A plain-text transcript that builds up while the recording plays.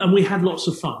And we had lots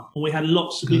of fun. We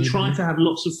tried to have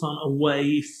lots of fun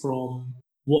away from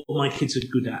what my kids are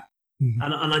good at. Mm-hmm.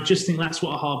 And I just think that's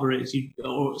what a harbour is.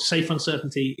 Or safe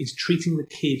uncertainty is treating the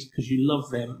kids because you love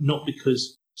them, not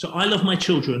because... So I love my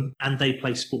children and they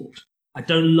play sport. I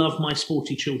don't love my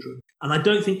sporty children. And I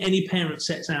don't think any parent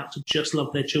sets out to just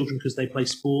love their children because they play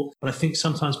sport. But I think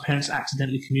sometimes parents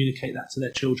accidentally communicate that to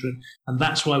their children. And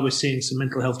that's why we're seeing some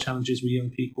mental health challenges with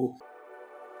young people.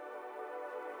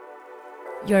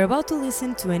 You're about to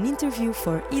listen to an interview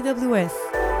for EWS,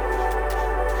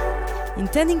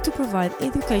 intending to provide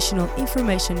educational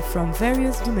information from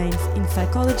various domains in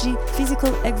psychology,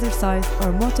 physical exercise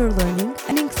or motor learning.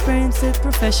 An experienced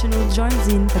professional joins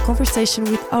in a conversation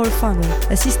with our founder,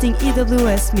 assisting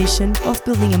EWS mission of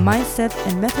building a mindset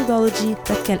and methodology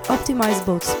that can optimize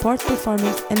both sport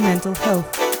performance and mental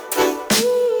health.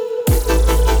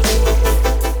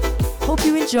 Hope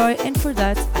you enjoy, and for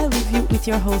that I leave you with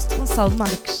your host Gonçalo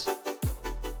Marques.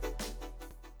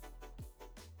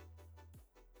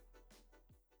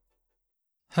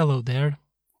 Hello there.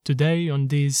 Today on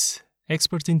this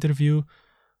expert interview,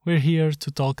 we're here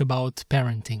to talk about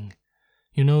parenting.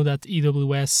 You know that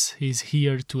EWS is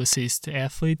here to assist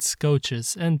athletes,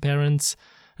 coaches and parents,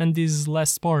 and this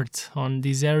last part on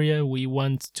this area we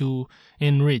want to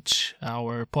enrich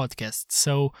our podcast.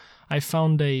 So I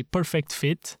found a perfect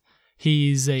fit.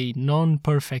 He is a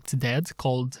non-perfect dad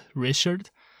called Richard,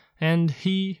 and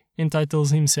he entitles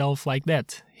himself like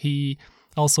that. He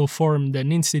also formed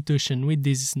an institution with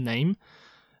this name,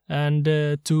 and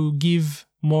to give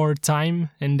more time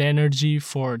and energy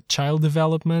for child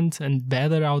development and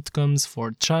better outcomes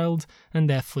for child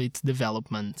and athlete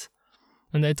development.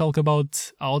 And I talk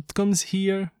about outcomes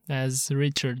here, as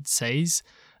Richard says,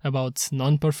 about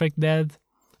non-perfect dad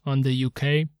on the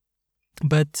UK.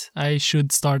 But I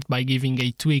should start by giving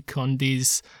a tweak on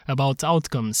this about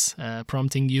outcomes,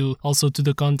 prompting you also to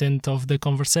the content of the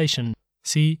conversation.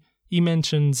 See, he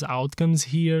mentions outcomes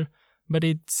here, but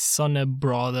it's on a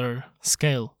broader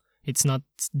scale. It's not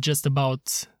just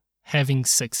about having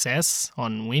success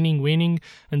on winning.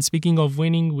 And speaking of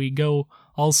winning, we go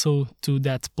also to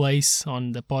that place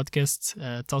on the podcast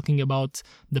talking about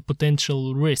the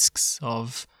potential risks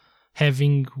of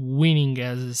having winning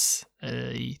as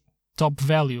a top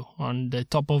value on the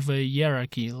top of a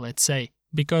hierarchy, let's say.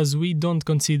 Because we don't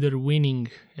consider winning,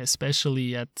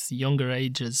 especially at younger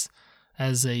ages,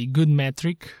 as a good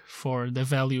metric for the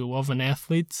value of an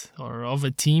athlete or of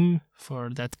a team, for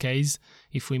that case,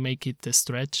 if we make it a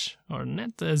stretch, or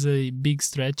not as a big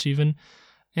stretch even.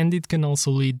 And it can also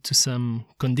lead to some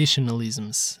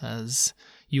conditionalisms, as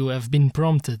you have been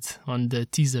prompted on the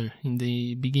teaser in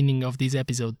the beginning of this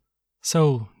episode.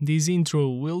 So, this intro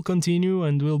will continue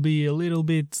and will be a little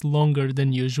bit longer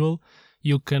than usual.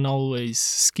 You can always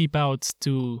skip out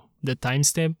to the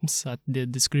timestamps at the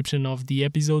description of the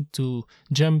episode to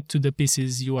jump to the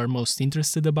pieces you are most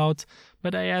interested about,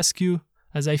 but I ask you,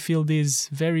 as I feel this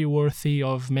very worthy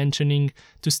of mentioning,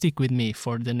 to stick with me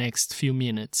for the next few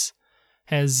minutes.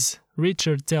 As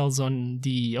Richard tells on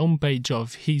the homepage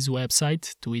of his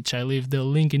website, to which I leave the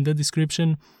link in the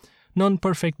description,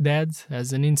 Non-Perfect Dad,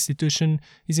 as an institution,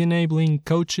 is enabling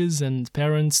coaches and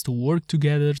parents to work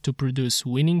together to produce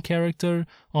winning character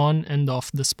on and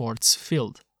off the sports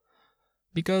field.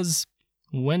 Because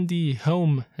when the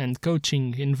home and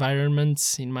coaching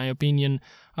environments, in my opinion,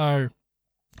 are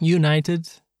united,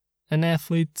 an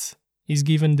athlete is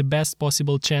given the best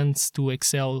possible chance to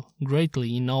excel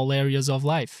greatly in all areas of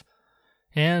life.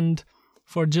 And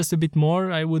for just a bit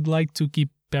more, I would like to keep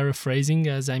paraphrasing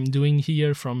as I'm doing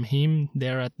here from him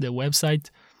there at the website,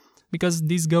 because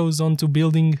this goes on to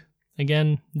building,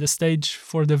 again, the stage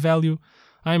for the value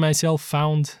I myself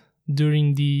found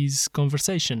during this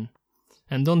conversation,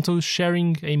 and onto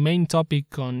sharing a main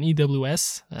topic on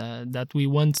EWS that we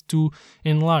want to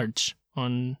enlarge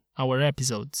on our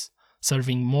episodes,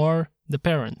 serving more the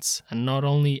parents and not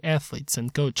only athletes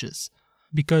and coaches.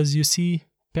 Because you see,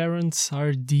 parents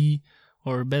are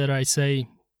or better I say,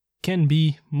 can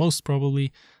be, most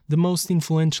probably, the most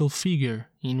influential figure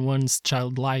in one's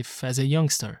child life as a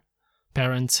youngster.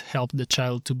 Parents help the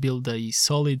child to build a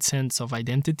solid sense of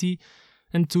identity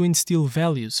and to instill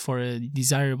values for a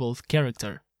desirable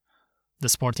character. The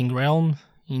sporting realm,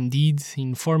 indeed,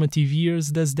 in formative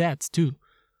years does that too.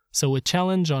 So a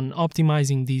challenge on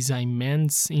optimizing this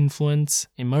immense influence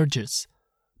emerges.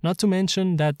 Not to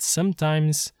mention that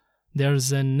sometimes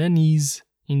there's an unease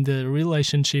in the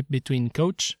relationship between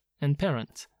coach and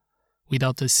parent.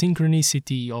 Without a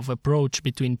synchronicity of approach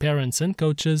between parents and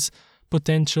coaches,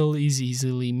 potential is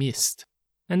easily missed.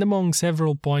 And among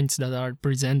several points that are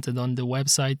presented on the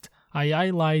website, I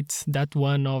highlight that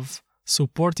one of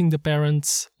supporting the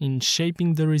parents in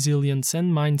shaping the resilience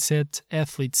and mindset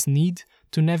athletes need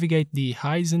to navigate the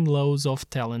highs and lows of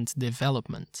talent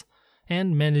development,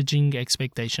 and managing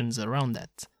expectations around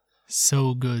that.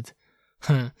 So good.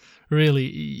 Really,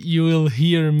 you will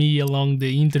hear me along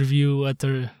the interview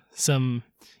utter some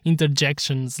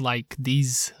interjections like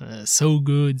these, so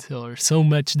good or so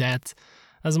much that,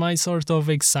 as my sort of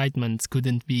excitement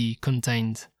couldn't be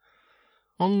contained.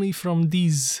 Only from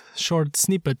these short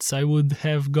snippets I would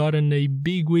have gotten a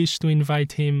big wish to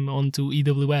invite him onto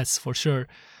EWS for sure.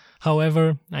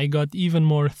 However, I got even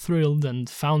more thrilled and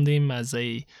found him as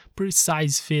a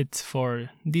precise fit for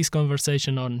this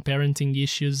conversation on parenting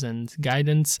issues and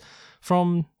guidance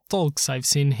from talks I've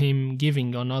seen him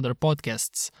giving on other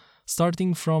podcasts,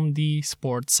 starting from the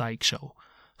Sports Psych Show,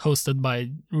 hosted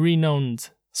by renowned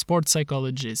sports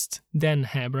psychologist Dan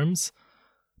Abrams,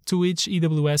 to which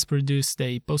EWS produced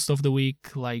a post of the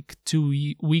week like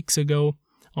 2 weeks ago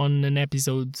on an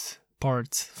episode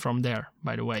part from there,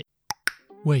 by the way.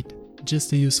 Wait,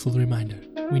 just a useful reminder.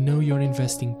 We know you're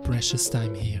investing precious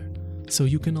time here, so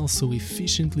you can also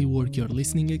efficiently work your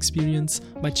listening experience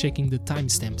by checking the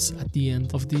timestamps at the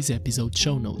end of this episode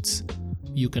show notes.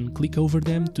 You can click over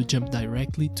them to jump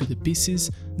directly to the pieces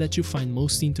that you find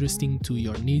most interesting to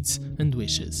your needs and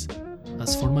wishes.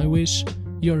 As for my wish,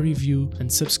 your review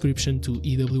and subscription to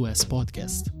EWS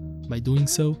Podcast. By doing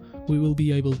so, we will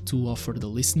be able to offer the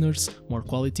listeners more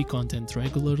quality content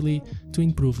regularly to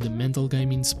improve the mental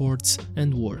game in sports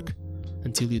and work.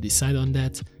 Until you decide on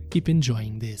that, keep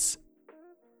enjoying this.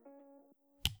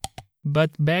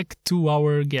 But back to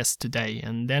our guest today,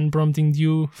 and then prompting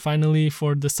you finally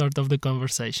for the start of the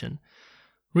conversation.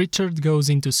 Richard goes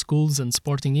into schools and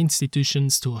sporting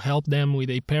institutions to help them with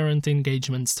a parent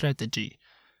engagement strategy.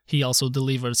 He also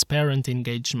delivers parent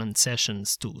engagement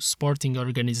sessions to sporting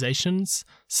organizations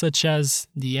such as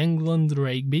the England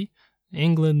Rugby,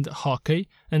 England Hockey,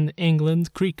 and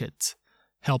England Cricket,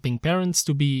 helping parents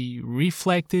to be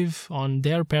reflective on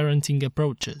their parenting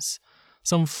approaches.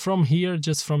 So from here,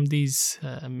 just from this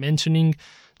mentioning,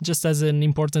 just as an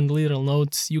important little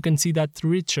note, you can see that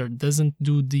Richard doesn't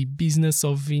do the business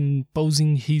of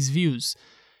imposing his views.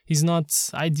 He's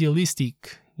not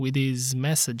idealistic with his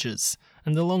messages.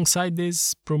 And alongside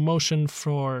this promotion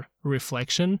for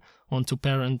reflection onto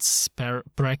parents'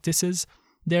 practices,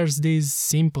 there's this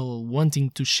simple wanting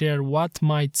to share what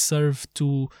might serve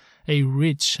to a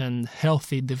rich and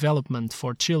healthy development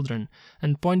for children,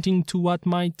 and pointing to what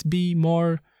might be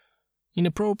more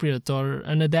inappropriate or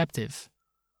unadaptive.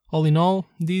 All in all,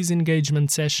 these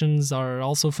engagement sessions are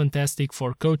also fantastic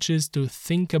for coaches to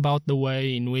think about the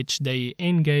way in which they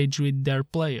engage with their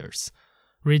players.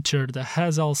 Richard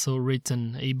has also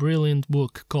written a brilliant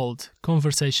book called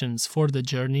Conversations for the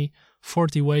Journey,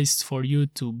 40 Ways for You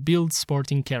to Build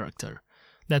Sporting Character,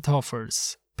 that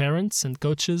offers parents and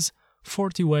coaches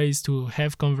 40 ways to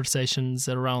have conversations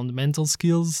around mental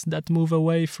skills that move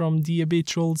away from the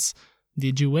habituals.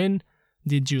 Did you win?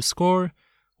 Did you score?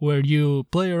 Were you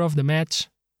player of the match?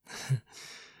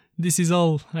 This is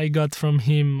all I got from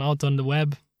him out on the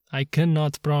web. I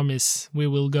cannot promise we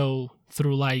will go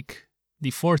through like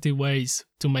the 40 ways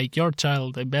to make your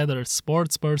child a better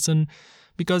sports person,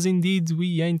 because indeed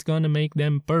we ain't gonna make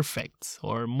them perfect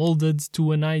or molded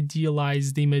to an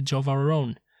idealized image of our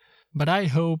own. But I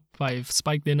hope I've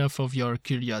spiked enough of your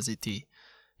curiosity,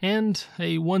 and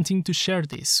a wanting to share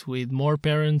this with more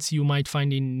parents you might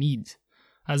find in need,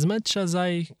 as much as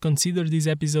I consider this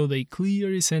episode a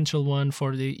clear essential one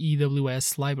for the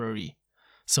EWS library.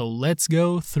 So let's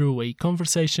go through a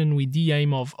conversation with the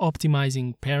aim of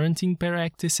optimizing parenting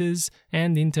practices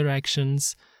and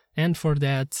interactions, and for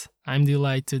that, I'm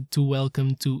delighted to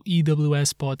welcome to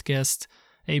EWS Podcast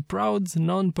a proud,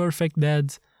 non-perfect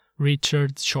dad,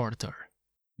 Richard Shorter.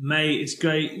 Mate, it's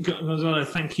great. Gonzalo,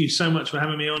 thank you so much for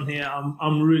having me on here.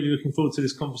 I'm really looking forward to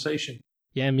this conversation.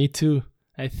 Yeah, me too.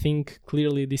 I think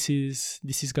clearly this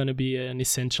is going to be an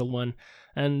essential one.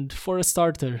 And for a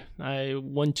starter, I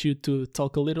want you to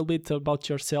talk a little bit about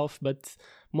yourself, but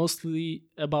mostly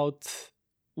about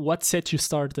what set you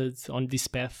started on this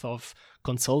path of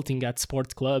consulting at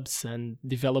sport clubs and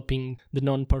developing the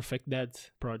Non-Perfect Dad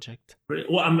project.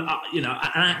 Well, an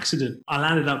accident. I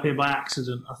landed up here by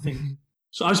accident, I think.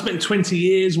 So I've spent 20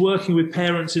 years working with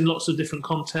parents in lots of different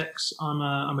contexts.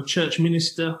 I'm a church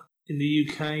minister in the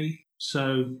UK.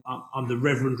 So I'm the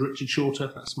Reverend Richard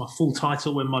Shorter. That's my full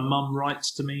title when my mum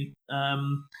writes to me.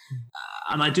 And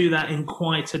I do that in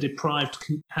quite a deprived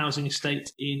housing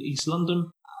estate in East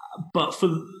London. But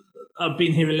I've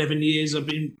been here 11 years. I've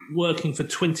been working for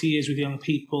 20 years with young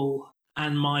people.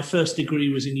 And my first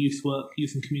degree was in youth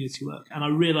and community work. And I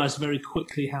realized very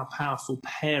quickly how powerful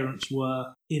parents were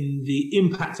in the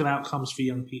impact of outcomes for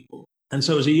young people. And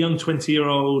so as a young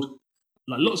 20-year-old,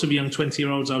 like lots of young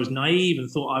 20-year-olds, I was naive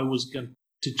and thought I was going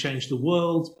to change the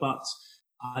world. But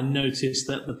I noticed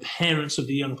that the parents of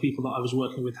the young people that I was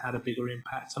working with had a bigger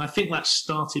impact. And I think that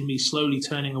started me slowly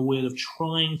turning a wheel of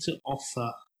trying to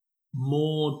offer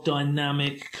more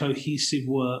dynamic, cohesive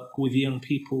work with young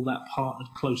people that partnered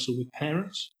closer with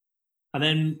parents. I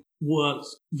then worked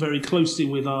very closely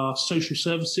with our social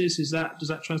services. Does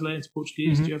that translate into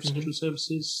Portuguese? Do you have social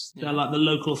services? Yeah. They're like the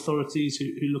local authorities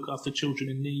who look after children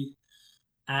in need.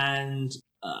 And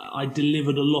I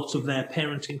delivered a lot of their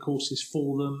parenting courses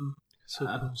for them.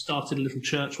 Started a little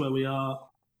church where we are.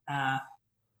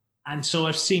 And so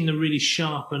I've seen the really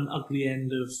sharp and ugly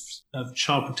end of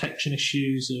child protection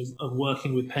issues, of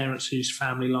working with parents whose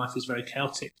family life is very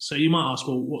chaotic. So you might ask,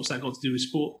 well, what's that got to do with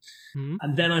sport? Mm-hmm.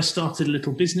 And then I started a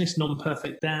little business,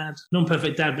 Non-Perfect Dad.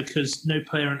 Non-Perfect Dad because no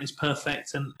parent is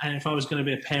perfect. And if I was going to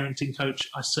be a parenting coach,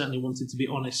 I certainly wanted to be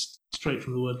honest, straight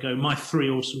from the word go. My 3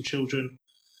 awesome children,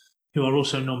 who are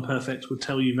also non-perfect, would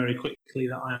tell you very quickly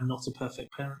that I am not a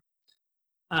perfect parent.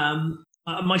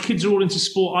 My kids are all into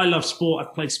sport. I love sport.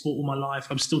 I've played sport all my life.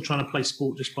 I'm still trying to play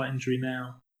sport just by injury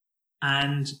now.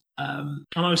 And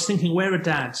I was thinking, where are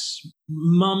dads?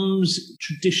 Mums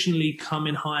traditionally come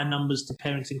in higher numbers to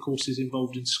parenting courses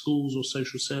involved in schools or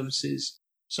social services.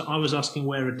 So I was asking,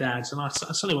 where are dads? And I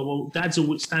suddenly went, well, dads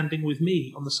are standing with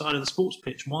me on the side of the sports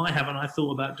pitch. Why haven't I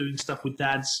thought about doing stuff with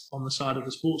dads on the side of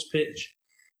the sports pitch?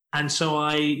 And so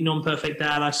Non-Perfect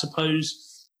Dad, I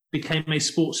suppose, became a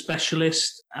sports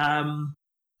specialist.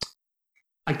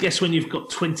 I guess when you've got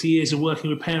 20 years of working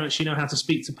with parents, you know how to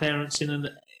speak to parents and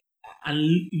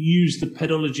use the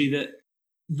pedology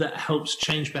that helps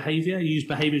change behaviour. Use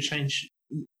behaviour change.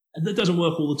 That doesn't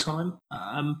work all the time,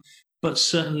 but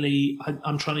certainly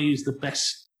I'm trying to use the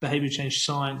best behaviour change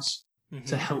science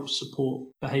to help support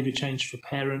behaviour change for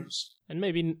parents. And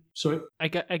maybe, I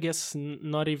guess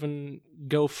not even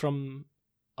go from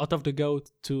out of the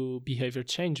goat to behavior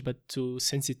change, but to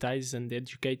sensitize and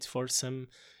educate for some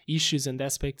issues and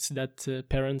aspects that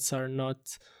parents are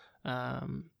not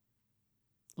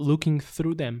looking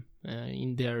through them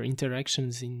in their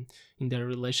interactions, in their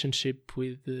relationship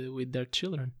with their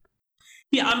children.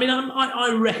 Yeah, I mean,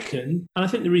 I reckon, and I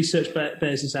think the research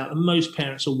bears this out, that most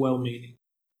parents are well-meaning.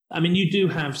 I mean, you do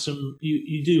have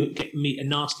you do meet a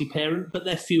nasty parent, but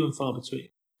they're few and far between.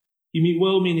 You meet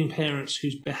well-meaning parents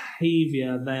whose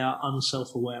behaviour they are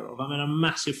unself-aware of. I mean, I'm a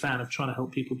massive fan of trying to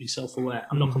help people be self-aware.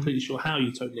 I'm not completely sure how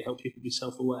you totally help people be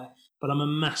self-aware, but I'm a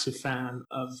massive fan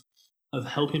of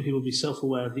helping people be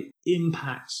self-aware of the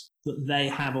impacts that they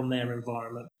have on their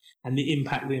environment and the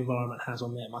impact the environment has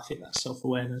on them. I think that's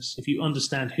self-awareness. If you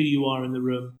understand who you are in the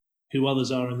room, who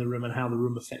others are in the room, and how the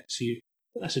room affects you,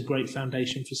 that's a great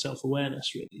foundation for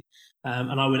self-awareness, really.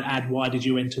 And I would add, why did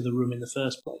you enter the room in the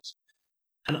first place?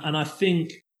 And I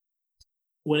think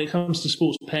when it comes to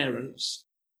sports parents,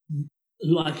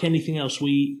 like anything else,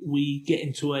 we get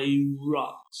into a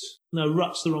rut. No,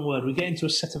 rut's the wrong word. We get into a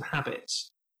set of habits.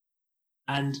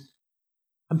 And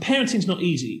parenting's not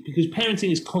easy because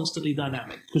parenting is constantly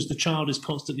dynamic because the child is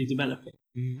constantly developing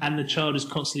and the child is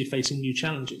constantly facing new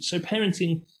challenges. So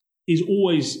parenting is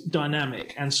always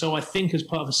dynamic. And so I think as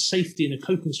part of a safety and a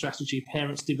coping strategy,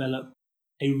 parents develop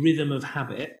a rhythm of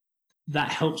habit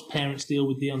that helps parents deal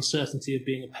with the uncertainty of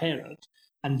being a parent.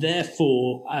 And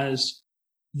therefore, as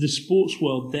the sports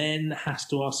world then has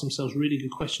to ask themselves really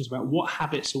good questions about what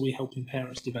habits are we helping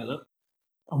parents develop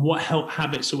and what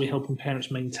habits are we helping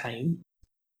parents maintain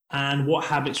and what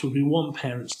habits would we want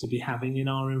parents to be having in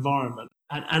our environment.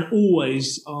 And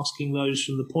always asking those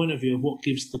from the point of view of what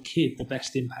gives the kid the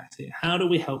best impact here. How do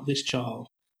we help this child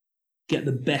get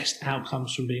the best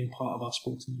outcomes from being part of our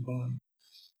sporting environment?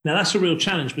 Now, that's a real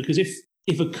challenge because if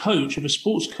a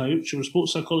sports coach or a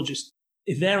sports psychologist,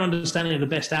 if their understanding of the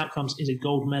best outcomes is a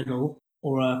gold medal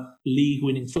or a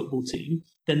league-winning football team,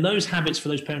 then those habits for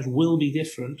those parents will be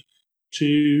different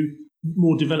to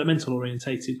more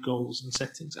developmental-orientated goals and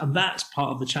settings. And that's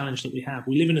part of the challenge that we have.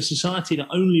 We live in a society that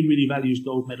only really values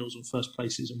gold medals and first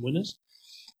places and winners.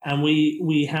 And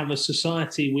we have a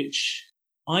society which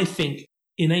I think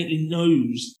innately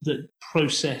knows that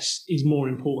process is more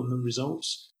important than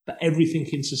results, but everything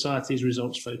in society is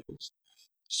results focused.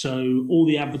 So all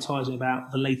the advertising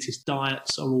about the latest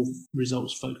diets are all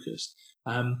results focused.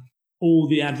 All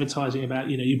the advertising about,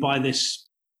 you buy this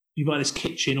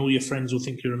kitchen, all your friends will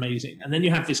think you're amazing. And then you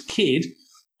have this kid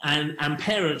and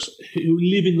parents who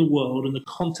live in the world and the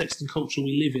context and culture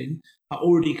we live in are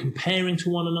already comparing to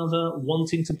one another,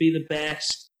 wanting to be the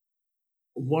best,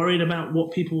 worried about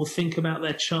what people will think about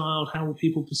their child, how will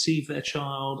people perceive their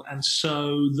child. And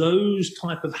so those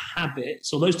type of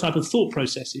habits or those type of thought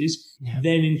processes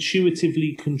then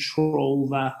intuitively control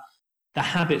the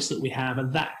habits that we have,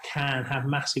 and that can have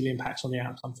massive impacts on the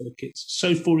outcome for the kids.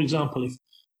 So, for example, if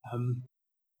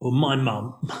my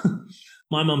mum,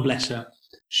 bless her,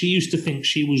 she used to think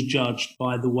she was judged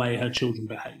by the way her children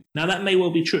behave. Now, that may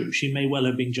well be true. She may well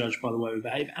have been judged by the way we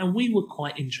behave, and we were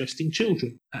quite interesting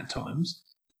children at times.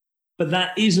 But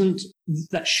that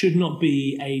should not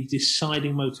be a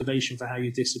deciding motivation for how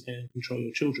you discipline and control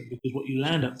your children, because what you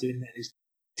land up doing then is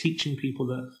teaching people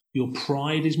that your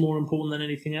pride is more important than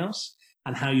anything else,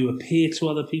 and how you appear to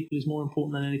other people is more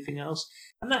important than anything else.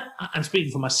 And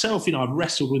speaking for myself, I've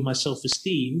wrestled with my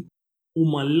self-esteem all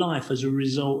my life as a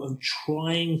result of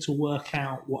trying to work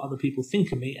out what other people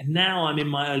think of me. And now I'm in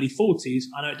my early 40s.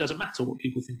 I know it doesn't matter what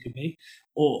people think of me,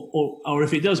 or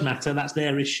if it does matter, that's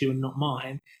their issue and not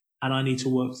mine. And I need to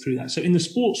work through that. So in the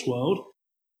sports world,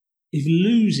 if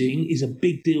losing is a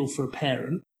big deal for a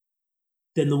parent,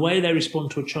 then the way they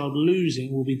respond to a child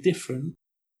losing will be different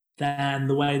than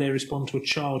the way they respond to a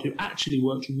child who actually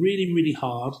worked really, really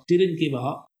hard, didn't give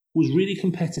up, was really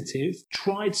competitive,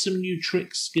 tried some new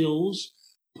tricks, skills,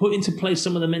 put into place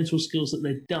some of the mental skills that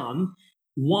they've done.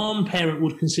 One parent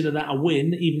would consider that a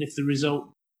win, even if the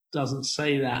result doesn't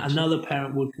say that. Another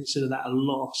parent would consider that a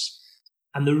loss.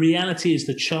 And the reality is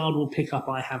the child will pick up,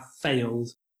 I have failed,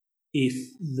 if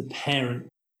the parent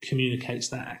communicates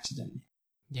that accidentally.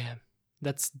 Yeah,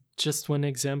 that's just one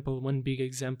big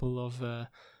example of a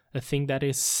thing that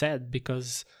is sad,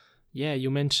 because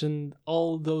you mentioned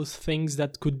all those things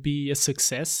that could be a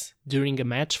success during a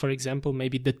match. For example,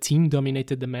 maybe the team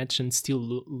dominated the match and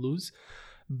still lose.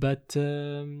 But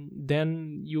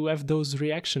then you have those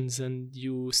reactions and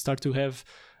you start to have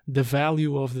the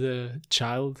value of the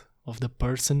child, of the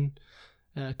person,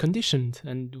 conditioned.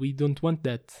 And we don't want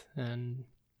that. And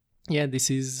this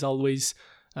is always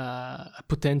a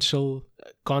potential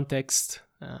context,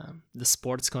 the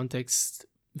sports context,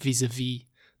 vis-a-vis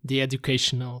the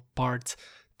educational part,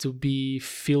 to be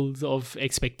filled of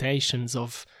expectations,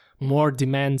 of more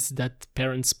demands that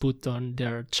parents put on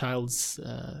their child's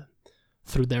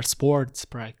through their sports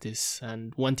practice,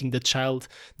 and wanting the child.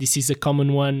 This is a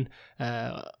common one,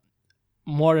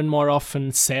 more and more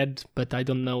often said, but I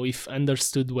don't know if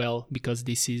understood well, because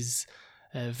this is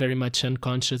very much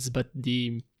unconscious, but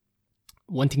the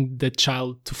wanting the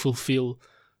child to fulfill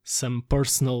some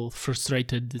personal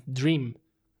frustrated dream.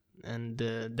 And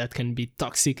that can be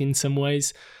toxic in some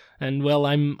ways. And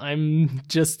I'm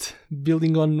just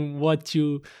building on what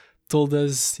you told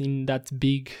us in that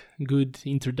big, good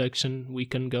introduction. We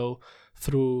can go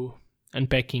through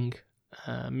unpacking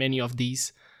many of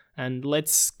these, and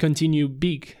let's continue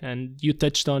big. And you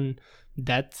touched on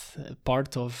that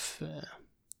part of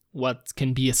what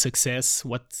can be a success,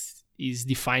 what is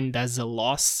defined as a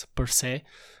loss per se,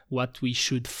 what we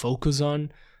should focus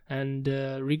on. And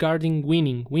regarding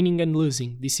winning and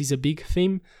losing, this is a big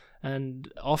theme, and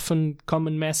often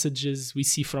common messages we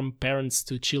see from parents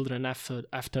to children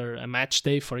after a match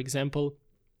day, for example,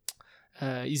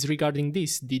 is regarding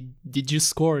this. Did you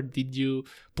score? Did you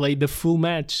play the full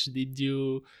match? Did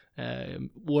you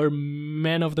were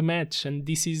man of the match? And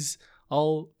this is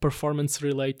all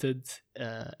performance-related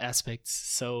aspects.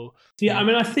 So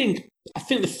I think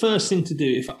the first thing to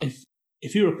do,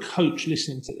 if you're a coach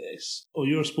listening to this, or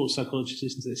you're a sports psychologist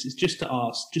listening to this, is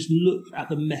just look at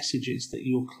the messages that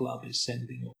your club is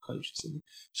sending your coaches.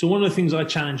 So one of the things I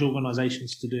challenge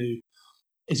organisations to do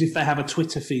is, if they have a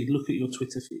Twitter feed, look at your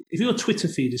Twitter feed. If your Twitter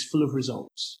feed is full of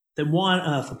results, then why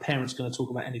on earth are parents going to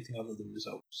talk about anything other than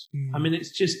results? I mean,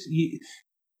 it's just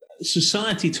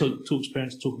society talks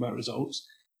parents to talk about results.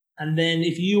 And then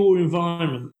if your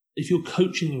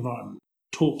coaching environment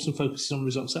talks and focuses on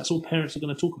results, that's all parents are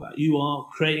going to talk about. You are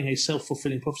creating a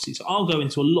self-fulfilling prophecy. So I'll go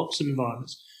into lots of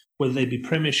environments, whether they be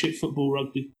Premiership football,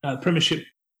 rugby, Premiership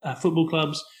football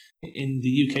clubs, in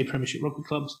the UK Premiership rugby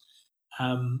clubs,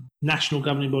 national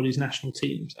governing bodies, national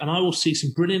teams, and I will see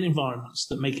some brilliant environments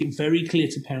that make it very clear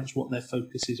to parents what their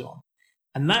focus is on.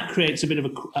 And that creates a bit of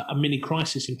a mini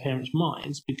crisis in parents'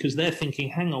 minds, because they're thinking,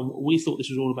 hang on, we thought this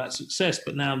was all about success,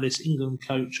 but now this England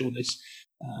coach or this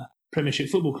Premiership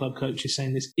football club coach is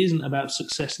saying this isn't about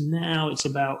success now, it's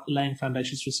about laying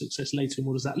foundations for success later. And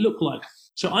what does that look like?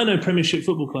 So I know Premiership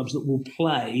football clubs that will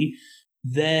play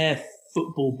their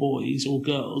football boys or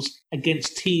girls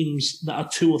against teams that are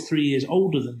 2 or 3 years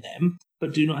older than them,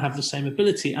 but do not have the same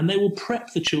ability. And they will prep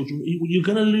the children. You're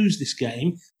going to lose this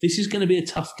game. This is going to be a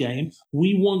tough game.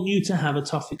 We want you to have a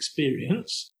tough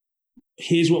experience.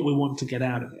 Here's what we want to get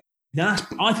out of it. Now,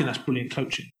 I think that's brilliant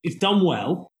coaching. If done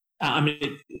well,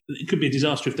 it could be a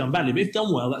disaster if done badly, but if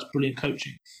done well, that's brilliant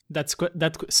coaching. That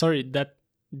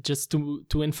just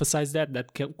to emphasize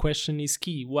that question is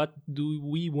key. What do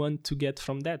we want to get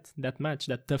from that match,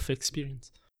 that tough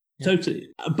experience? Totally.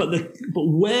 But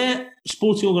where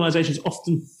sporting organisations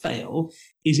often fail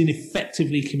is in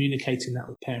effectively communicating that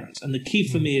with parents. And the key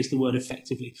for me is the word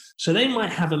effectively. So they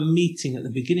might have a meeting at the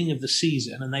beginning of the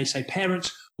season and they say,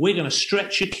 parents, we're going to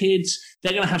stretch your kids.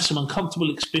 They're going to have some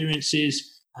uncomfortable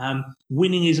experiences.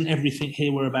 Winning isn't everything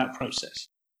here. We're about process.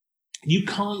 You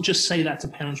can't just say that to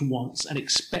parents once and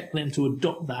expect them to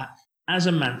adopt that as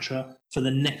a mantra for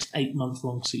the next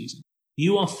 8-month-long season.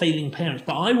 You are failing parents.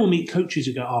 But I will meet coaches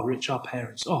who go, Rich, our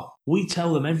parents, we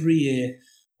tell them every year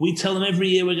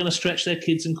we're going to stretch their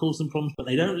kids and cause them problems, but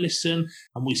they don't listen.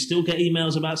 And we still get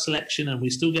emails about selection and we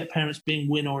still get parents being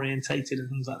win orientated and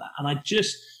things like that. And I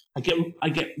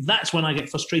get, that's when I get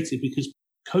frustrated because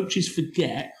coaches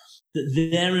forget that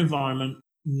their environment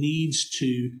needs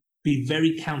to be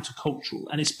very countercultural.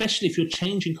 And especially if you're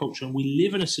changing culture and we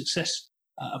live in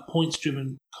a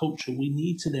points-driven culture, we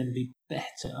need to then be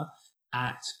better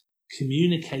at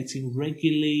communicating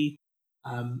regularly,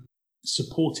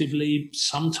 supportively,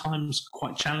 sometimes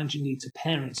quite challengingly to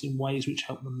parents in ways which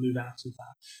help them move out of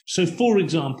that. So, for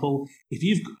example,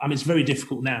 it's very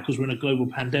difficult now because we're in a global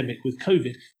pandemic with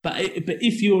COVID, but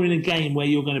if you're in a game where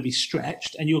you're going to be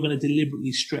stretched and you're going to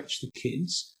deliberately stretch the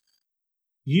kids,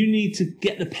 you need to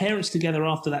get the parents together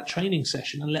after that training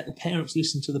session and let the parents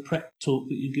listen to the prep talk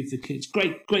that you give the kids.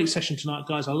 Great session tonight,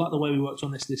 guys. I like the way we worked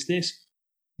on this.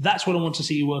 That's what I want to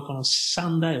see you work on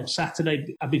Sunday or Saturday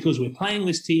because we're playing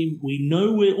this team. We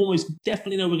know we're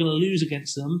definitely know we're going to lose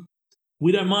against them.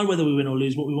 We don't mind whether we win or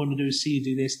lose. What we want to do is see you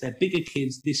do this. They're bigger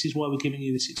kids. This is why we're giving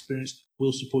you this experience.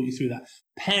 We'll support you through that.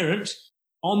 Parents,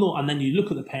 and then you look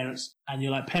at the parents and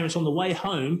you're like, parents, on the way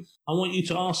home, I want you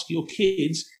to ask your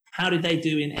kids, how did they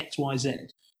do in X, Y, Z?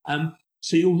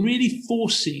 So you're really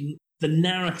forcing the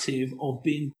narrative of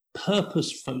being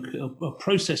purpose-focused, or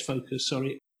process-focused,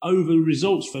 over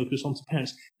results focus onto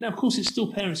parents. Now, of course, it's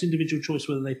still parents' individual choice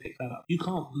whether they pick that up. You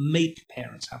can't make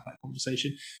parents have that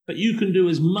conversation, but you can do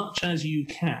as much as you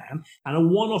can. And a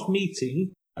one-off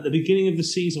meeting at the beginning of the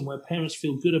season where parents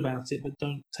feel good about it but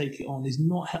don't take it on is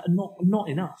not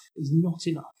enough. It's not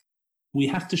enough. We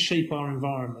have to shape our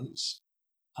environments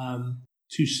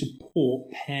to support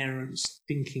parents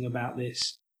thinking about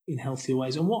this in healthier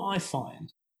ways. And what I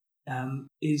find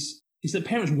is that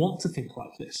parents want to think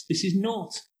like this. This is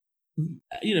not,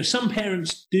 some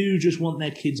parents do just want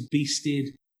their kids beasted,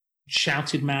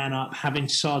 shouted man up, having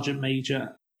sergeant major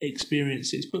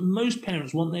experiences. But most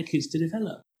parents want their kids to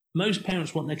develop. Most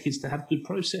parents want their kids to have good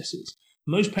processes.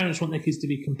 Most parents want their kids to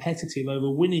be competitive over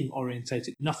winning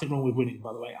orientated. Nothing wrong with winning,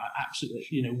 by the way. I absolutely,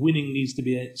 winning needs to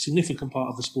be a significant part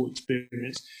of the sport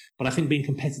experience. But I think being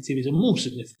competitive is a more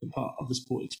significant part of the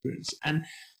sport experience. And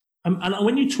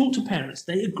when you talk to parents,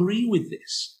 they agree with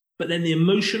this. But then the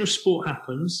emotion of sport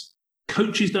happens.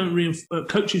 Coaches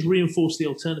reinforce the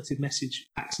alternative message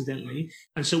accidentally.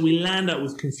 And so we land up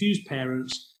with confused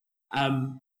parents.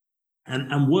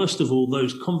 And worst of all,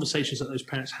 those conversations that those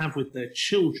parents have with their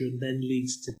children then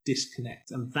leads to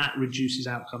disconnect. And that reduces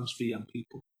outcomes for young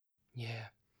people. Yeah.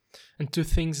 And two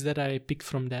things that I picked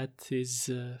from that is,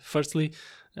 firstly,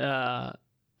 I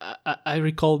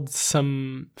recalled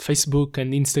some Facebook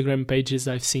and Instagram pages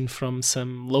I've seen from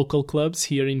some local clubs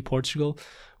here in Portugal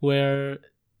where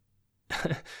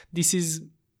this is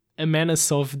a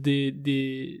menace of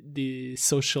the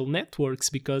social networks,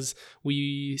 because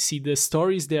we see the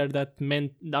stories there that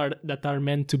are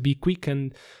meant to be quick,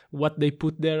 and what they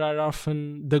put there are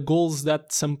often the goals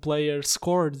that some player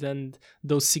scored and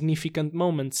those significant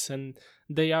moments, and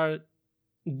they are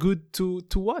good to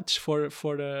watch for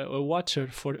a watcher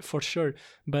for sure.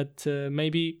 But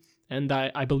maybe, and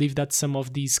I believe that some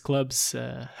of these clubs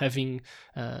having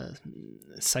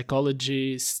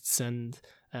psychologists and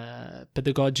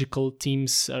pedagogical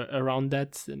teams around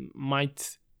that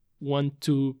might want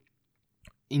to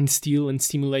instill and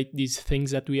stimulate these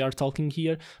things that we are talking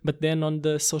here, but then on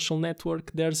the social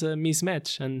network there's a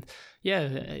mismatch. And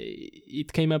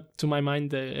it came up to my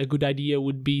mind, a good idea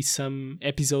would be some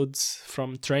episodes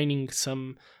from training,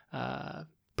 some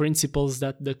principles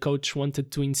that the coach wanted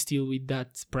to instill with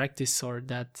that practice or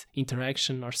that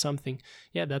interaction or something.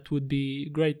 That would be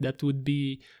great. That would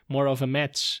be more of a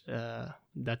match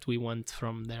that we want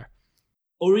from there.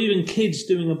 Or even kids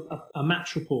doing a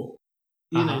match report.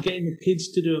 Getting the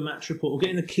kids to do a match report, or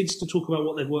getting the kids to talk about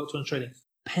what they've worked on in training.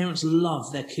 Parents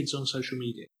love their kids on social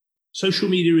media. Social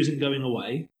media isn't going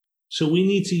away, so we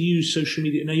need to use social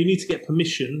media. Now, you need to get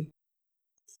permission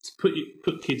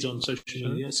put kids on social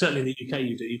media. Certainly in the UK,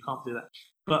 you do. You can't do that.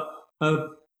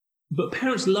 But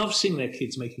parents love seeing their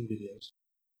kids making videos.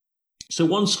 So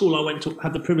one school I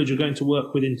had the privilege of going to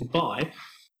work with in Dubai,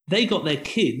 they got their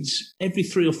kids every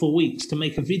 3 or 4 weeks to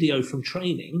make a video from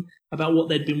training about what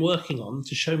they'd been working on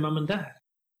to show mum and dad.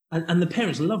 And the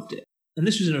parents loved it. And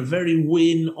this was in a very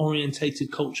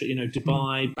win-orientated culture,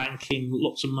 Dubai, banking,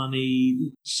 lots of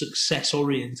money,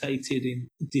 success-orientated,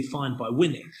 defined by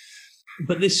winning.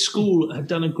 But this school had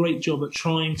done a great job at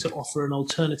trying to offer an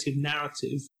alternative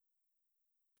narrative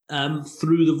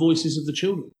through the voices of the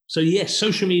children. So yes,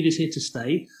 social media is here to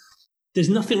stay. There's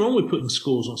nothing wrong with putting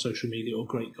scores on social media or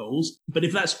great goals, but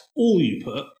if that's all you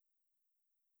put,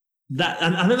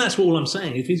 and I think that's all I'm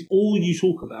saying, if it's all you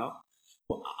talk about,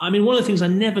 one of the things I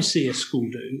never see a school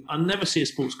do, I never see a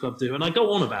sports club do, and I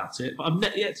go on about it, but I've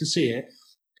yet to see it,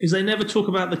 is they never talk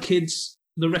about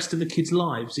the rest of the kids'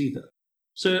 lives either.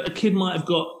 So a kid might have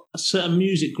got a certain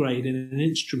music grade in an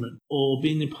instrument, or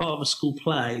been in part of a school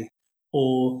play,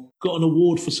 or got an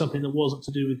award for something that wasn't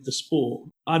to do with the sport.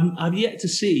 I've yet to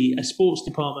see a sports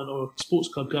department or a sports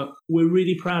club go, we're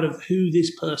really proud of who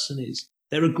this person is.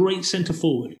 They're a great centre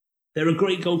forward. They're a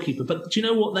great goalkeeper. But do you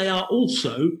know what? They are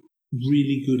also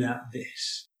really good at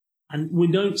this. And we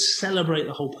don't celebrate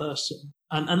the whole person.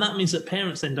 And that means that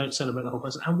parents then don't celebrate the whole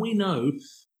person. And we know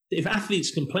that if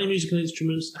athletes can play musical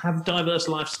instruments, have diverse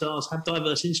lifestyles, have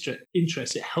diverse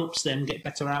interests, it helps them get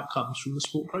better outcomes from the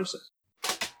sport process.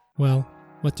 Well,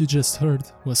 what you just heard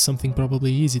was something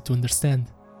probably easy to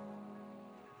understand.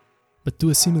 But to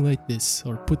assimilate this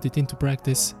or put it into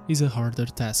practice is a harder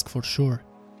task for sure.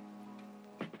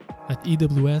 At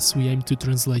EWS, we aim to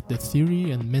translate the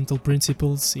theory and mental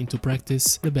principles into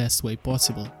practice the best way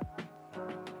possible.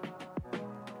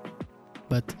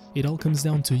 But it all comes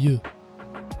down to you.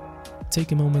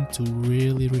 Take a moment to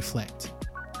really reflect.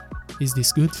 Is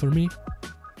this good for me?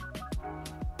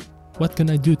 What can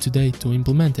I do today to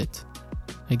implement it?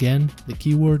 Again, the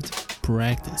keyword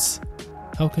practice.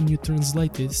 How can you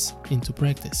translate this into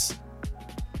practice?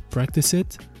 Practice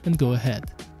it and go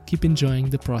ahead. Keep enjoying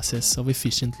the process of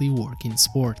efficiently working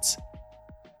sports.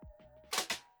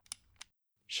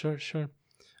 Sure.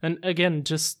 And again,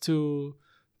 just to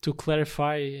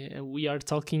clarify, we are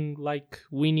talking like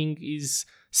winning is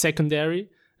secondary,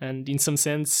 and in some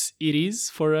sense it is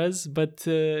for us, but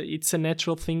it's a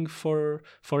natural thing for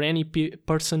any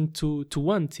person to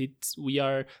want it. We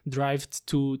are driven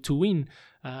to win.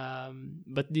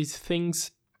 But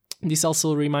this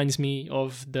also reminds me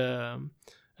of the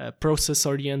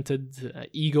process-oriented,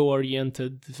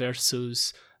 ego-oriented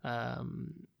versus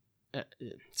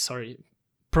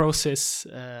process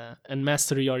and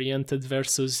mastery-oriented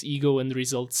versus ego and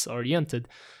results-oriented.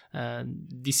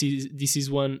 This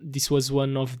was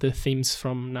one of the themes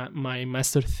from my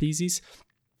master thesis,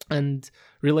 and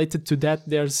related to that,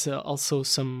 there's also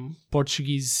some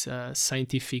Portuguese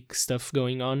scientific stuff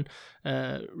going on,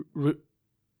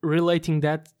 relating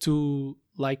that to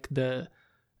like the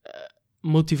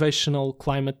motivational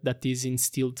climate that is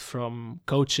instilled from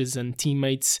coaches and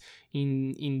teammates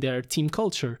in their team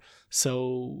culture.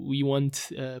 So we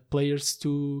want players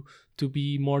to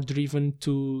be more driven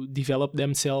to develop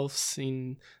themselves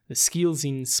in the skills,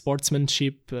 in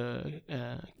sportsmanship,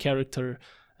 character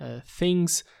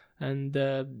things, and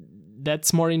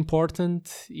that's more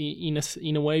important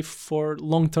in a way for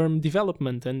long-term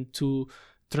development and to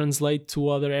translate to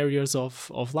other areas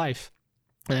of life.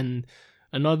 And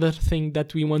another thing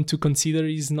that we want to consider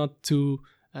is not to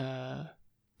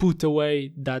put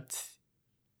away that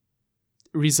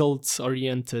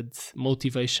results-oriented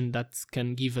motivation that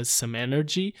can give us some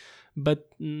energy, but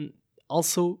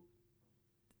also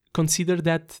consider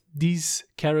that these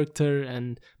character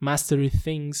and mastery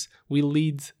things will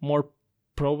lead more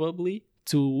probably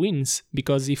to wins,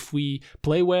 because if we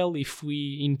play well, if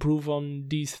we improve on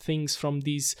these things from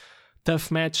these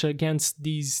tough match against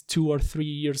these 2 or 3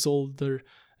 years older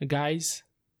guys,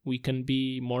 we can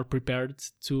be more prepared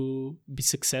to be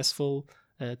successful,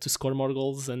 to score more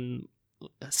goals and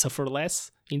suffer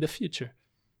less in the future.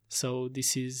 So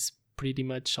this is pretty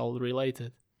much all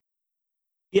related.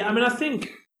 Yeah, I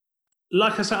think,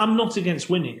 like I said, I'm not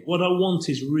against winning. What I want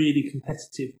is really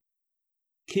competitive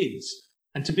kids.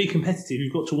 And to be competitive,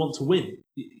 you've got to want to win.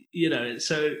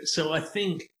 So I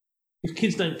think if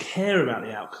kids don't care about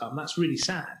the outcome, that's really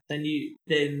sad.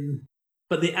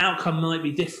 But the outcome might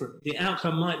be different. The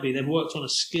outcome might be they've worked on a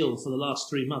skill for the last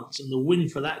 3 months, and the win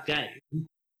for that game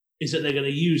is that they're going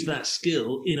to use that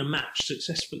skill in a match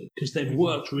successfully because they've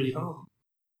worked really hard.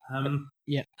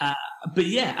 But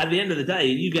at the end of the day,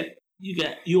 you get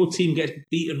your team gets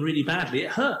beaten really badly,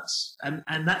 it hurts,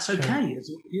 and that's okay.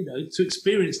 Sure. To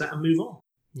experience that and move on.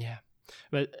 Yeah,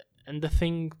 and the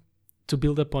thing to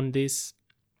build upon this,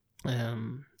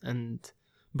 and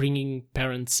bringing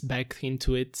parents back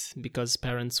into it, because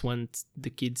parents want the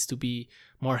kids to be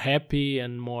more happy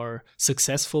and more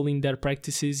successful in their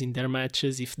practices, in their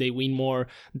matches. If they win more,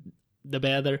 the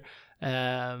better.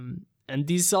 And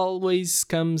this always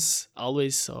comes,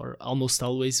 or almost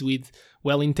always, with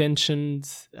well-intentioned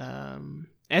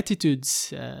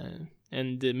attitudes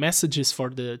and messages for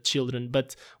the children.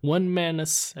 But one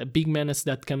menace, a big menace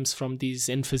that comes from this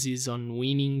emphasis on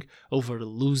winning over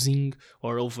losing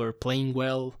or over playing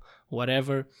well,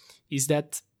 whatever, is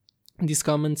that these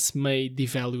comments may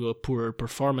devalue a poorer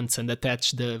performance and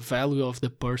attach the value of the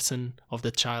person, of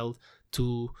the child,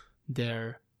 to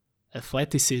their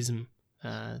athleticism,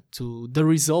 to the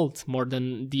result more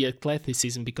than the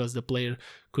athleticism, because the player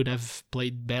could have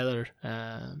played better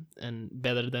and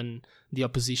better than the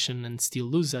opposition and still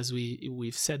lose, as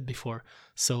we've said before.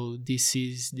 So this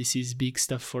is big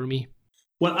stuff for me.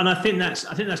 Well, and I think that's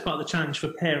part of the challenge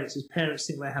for parents. Is parents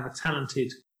think they have a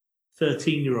talented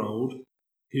 13-year-old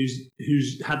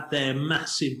who's had their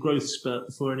massive growth spurt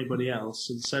before anybody else,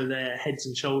 and so they're heads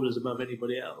and shoulders above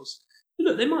anybody else.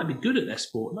 Look, they might be good at their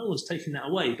sport. No one's taking that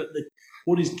away. But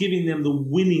what is giving them the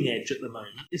winning edge at the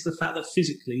moment is the fact that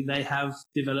physically they have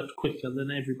developed quicker than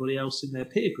everybody else in their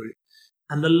peer group.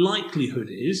 And the likelihood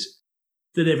is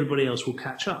that everybody else will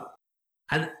catch up.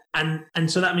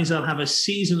 And so that means they'll have a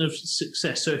season of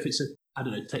success. So if it's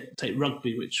take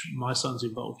rugby, which my son's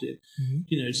involved in,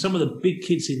 mm-hmm. Some of the big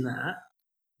kids in that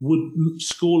would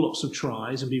score lots of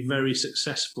tries and be very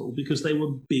successful because they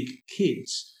were big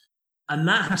kids. And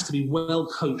that has to be well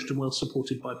coached and well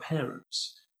supported by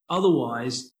parents.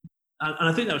 Otherwise, and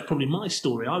I think that was probably my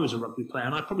story. I was a rugby player,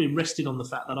 and I probably rested on the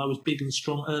fact that I was big and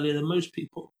strong earlier than most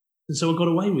people. And so I got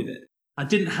away with it. I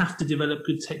didn't have to develop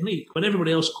good technique. When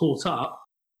everybody else caught up,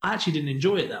 I actually didn't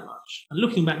enjoy it that much. And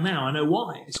looking back now, I know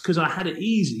why. It's because I had it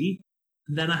easy,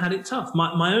 and then I had it tough.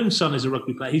 My own son is a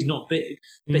rugby player. He's not big,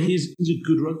 but mm-hmm. he's a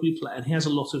good rugby player, and he has a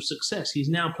lot of success. He's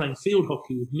now playing field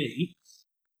hockey with me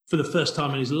for the first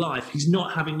time in his life. He's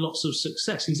not having lots of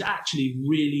success. He's actually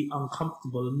really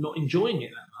uncomfortable and not enjoying it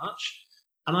that much.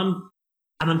 And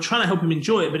I'm trying to help him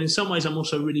enjoy it, but in some ways I'm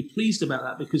also really pleased about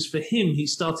that, because for him,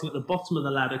 he's starting at the bottom of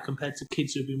the ladder compared to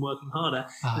kids who've been working harder.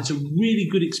 And it's a really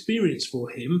good experience for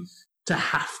him to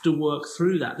have to work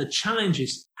through that. The challenge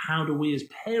is, how do we as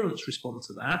parents respond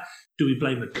to that? Do we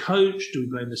blame the coach? Do we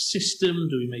blame the system?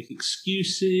 Do we make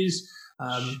excuses?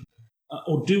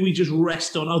 Or do we just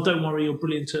rest on, oh, don't worry, you're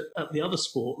brilliant at the other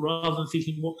sport, rather than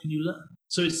thinking, what can you learn?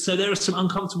 So there are some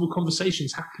uncomfortable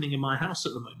conversations happening in my house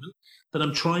at the moment that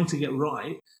I'm trying to get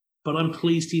right, but I'm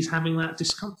pleased he's having that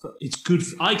discomfort. It's good.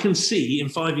 I can see in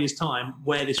 5 years' time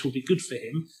where this will be good for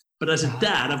him, but as a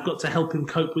dad, I've got to help him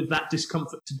cope with that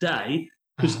discomfort today,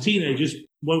 because teenagers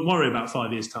won't worry about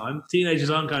 5 years' time. Teenagers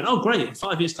aren't going, oh, great, in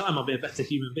 5 years' time I'll be a better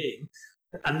human being.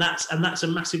 And that's a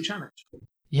massive challenge.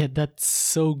 Yeah, that's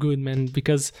so good, man.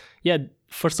 Because,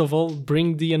 first of all,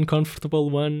 bring the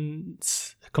uncomfortable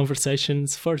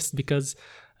conversations first. Because,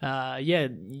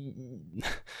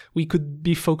 we could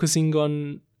be focusing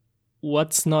on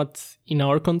what's not in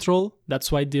our control.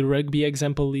 That's why the rugby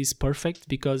example is perfect,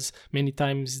 because many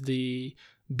times the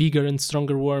bigger and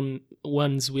stronger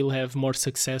ones will have more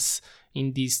success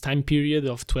in this time period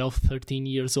of 12, 13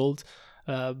 years old.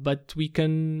 But we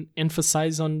can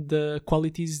emphasize on the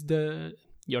qualities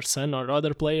your son or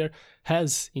other player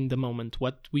has in the moment,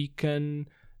 what we can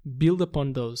build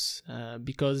upon those,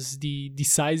 because the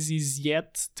size is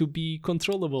yet to be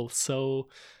controllable. So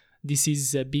this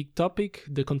is a big topic,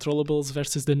 the controllables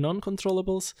versus the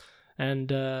non-controllables, and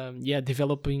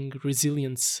developing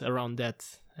resilience around that.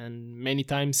 And many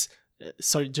times,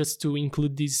 just to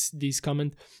include this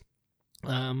comment,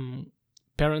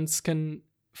 parents can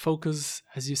focus,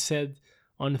 as you said,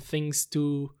 on things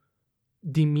to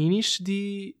diminish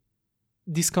the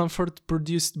discomfort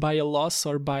produced by a loss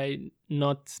or by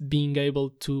not being able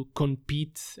to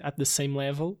compete at the same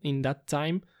level in that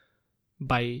time,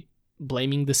 by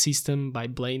blaming the system, by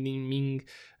blaming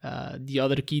the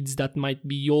other kids that might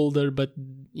be older but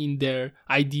in their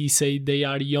ID say they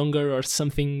are younger or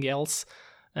something else,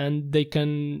 and they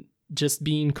can just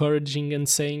be encouraging and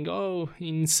saying, oh,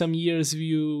 in some years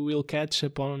you will catch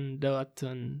up on that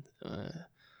and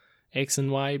X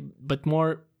and Y, but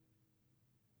more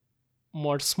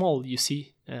small, you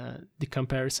see, the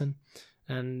comparison.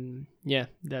 And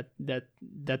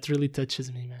that really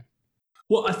touches me, man.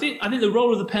 Well, I think the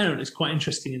role of the parent is quite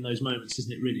interesting in those moments,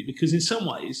 isn't it, really? Because in some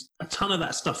ways, a ton of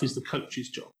that stuff is the coach's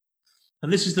job.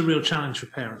 And this is the real challenge for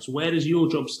parents. Where does your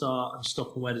job start and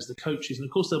stop, and where does the coaches? And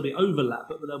of course, there'll be overlap,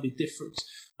 but there'll be difference.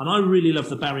 And I really love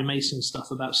the Barry Mason stuff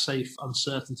about safe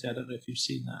uncertainty. I don't know if you've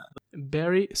seen that.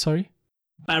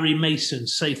 Barry Mason,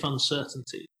 Safe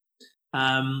Uncertainty.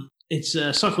 It's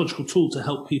a psychological tool to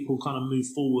help people kind of move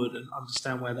forward and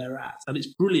understand where they're at. And it's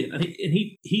brilliant. And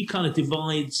he kind of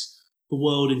divides the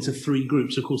world into 3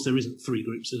 groups. Of course, there isn't 3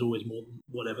 groups. There's always more than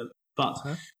whatever. But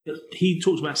he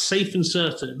talks about safe and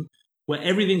certain, where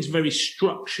everything's very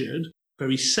structured,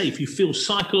 very safe. You feel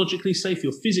psychologically safe,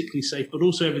 you're physically safe, but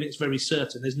also everything's very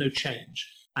certain. There's no change.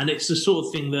 And it's the sort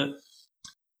of thing that,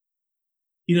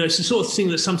 it's the sort of thing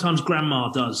that sometimes grandma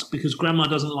does, because grandma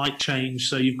doesn't like change.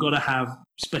 So you've got to have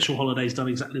special holidays done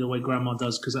exactly the way grandma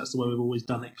does, because that's the way we've always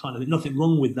done it, kind of. Nothing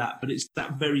wrong with that, but it's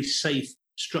that very safe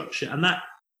structure. And that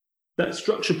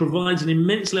structure provides an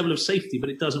immense level of safety, but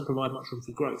it doesn't provide much room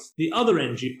for growth. The other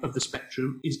end of the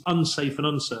spectrum is unsafe and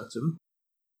uncertain,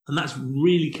 and that's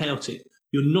really chaotic.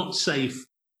 You're not safe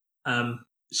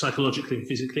psychologically and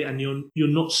physically, and you're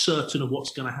not certain of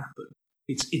what's going to happen.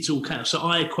 It's all chaos. So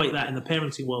I equate that in the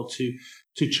parenting world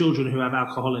to children who have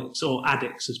alcoholics or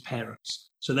addicts as parents.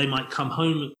 So they might come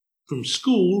home from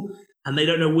school and they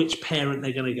don't know which parent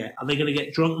they're going to get. Are they going to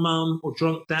get drunk mum or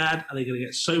drunk dad? Are they going to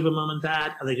get sober mum and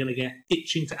dad? Are they going to get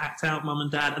itching to act out mum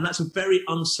and dad? And that's a very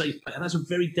unsafe place, and that's a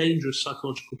very dangerous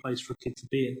psychological place for a kid to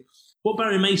be in. What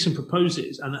Barry Mason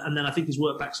proposes, and then I think his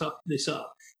work backs this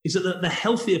up, is that the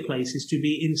healthier place is to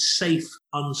be in safe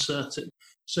uncertain.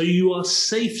 So you are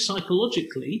safe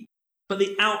psychologically, but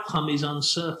the outcome is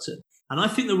uncertain. And I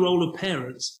think the role of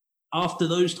parents after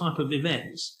those type of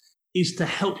events is to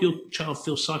help your child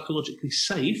feel psychologically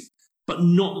safe, but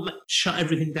not shut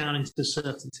everything down into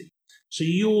certainty. So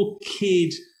your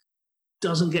kid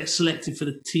doesn't get selected for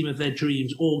the team of their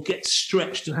dreams, or gets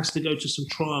stretched and has to go to some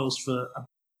trials for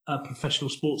a professional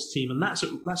sports team. And that's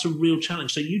a real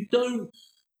challenge. So you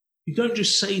don't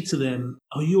just say to them,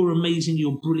 "Oh, you're amazing,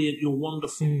 you're brilliant, you're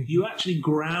wonderful." You actually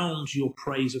ground your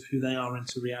praise of who they are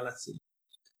into reality.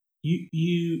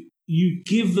 You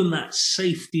give them that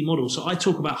safety model. So I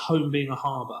talk about home being a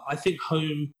harbour. I think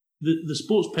home, the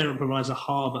sports parent provides a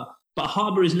harbour, but a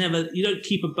harbour is never, you don't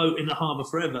keep a boat in the harbour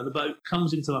forever. The boat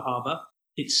comes into the harbour,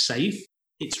 it's safe,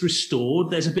 it's restored,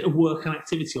 there's a bit of work and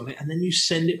activity on it, and then you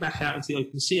send it back out into the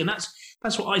open sea. And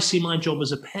that's what I see my job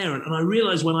as a parent. And I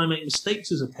realise when I make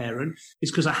mistakes as a parent,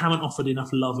 it's because I haven't offered enough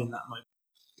love in that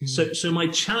moment. So my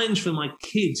challenge for my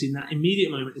kids in that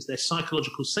immediate moment is their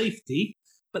psychological safety.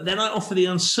 But then I offer the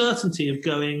uncertainty of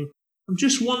going, I'm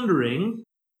just wondering,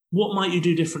 what might you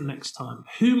do different next time?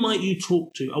 Who might you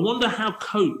talk to? I wonder how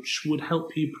coach would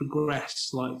help you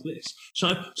progress like this.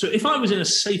 So if I was in a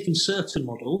safe and certain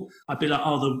model, I'd be like,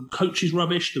 oh, the coach is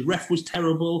rubbish, the ref was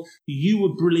terrible, you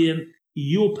were brilliant,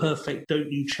 you're perfect,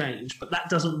 don't you change? But that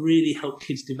doesn't really help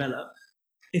kids develop.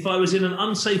 If I was in an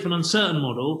unsafe and uncertain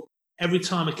model, every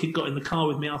time a kid got in the car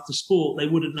with me after sport, they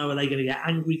wouldn't know, are they going to get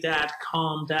angry dad,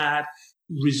 calm dad,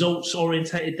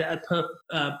 results-orientated dad,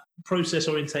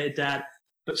 process-orientated dad.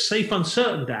 But safe,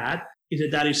 uncertain dad is a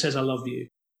dad who says, I love you,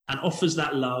 and offers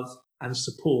that love and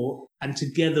support, and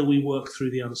together we work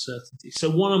through the uncertainty. So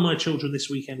one of my children this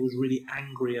weekend was really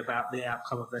angry about the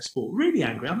outcome of their sport. Really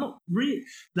angry. I'm not really...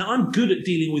 Now, I'm good at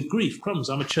dealing with grief. Crumbs,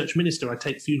 I'm a church minister. I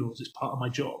take funerals. It's part of my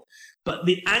job. But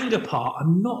the anger part,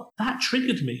 that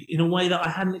triggered me in a way that I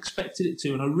hadn't expected it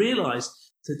to. And I realised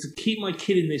to keep my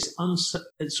kid in this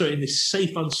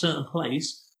safe, uncertain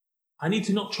place, I need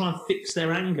to not try and fix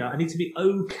their anger. I need to be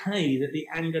okay that the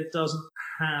anger doesn't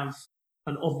have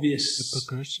an obvious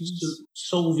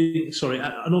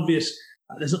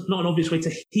there's not an obvious way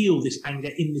to heal this anger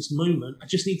in this moment. I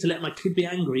just need to let my kid be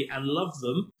angry and love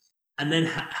them, and then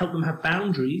help them have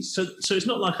boundaries. So it's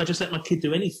not like I just let my kid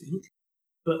do anything,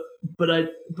 but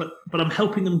I'm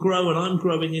helping them grow, and I'm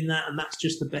growing in that, and that's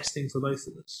just the best thing for both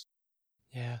of us.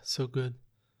 Yeah, so good.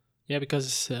 Yeah,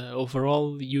 because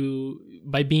overall,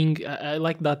 by being, I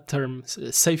like that term,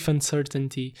 safe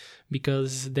uncertainty,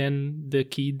 because then the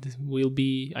kid will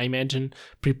be, I imagine,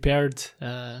 prepared,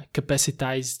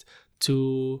 capacitated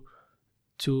to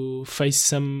face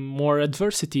some more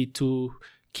adversity, to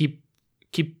keep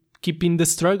in the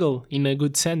struggle in a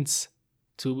good sense,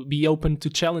 to be open to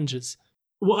challenges.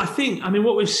 Well,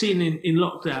 what we've seen in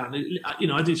lockdown,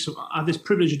 I have this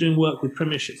privilege of doing work with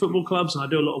Premiership football clubs, and I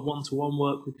do a lot of one-to-one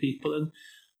work with people. And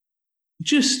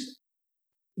just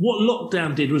what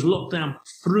lockdown did was lockdown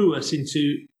threw us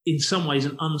into in some ways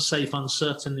an unsafe,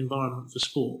 uncertain environment for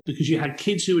sport, because you had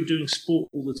kids who were doing sport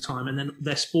all the time and then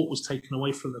their sport was taken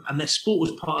away from them, and their sport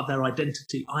was part of their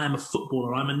identity. I am a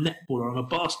footballer, I'm a netballer, I'm a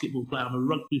basketball player, I'm a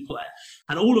rugby player.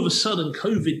 And all of a sudden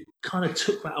COVID kind of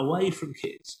took that away from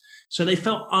kids. So they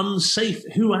felt unsafe.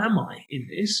 Who am I in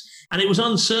this? And it was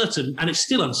uncertain, and it's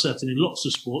still uncertain in lots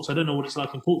of sports. I don't know what it's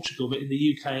like in Portugal, but in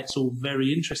the UK, it's all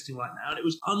very interesting right now. And it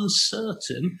was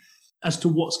uncertain as to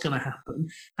what's going to happen.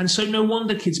 And so no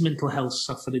wonder kids' mental health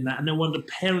suffered in that, and no wonder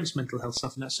parents' mental health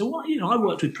suffered in that. So I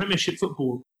worked with Premiership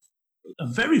football,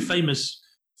 very famous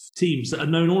teams that are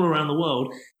known all around the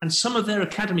world, and some of their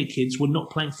academy kids were not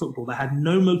playing football. They had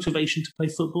no motivation to play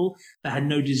football. They had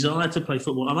no desire to play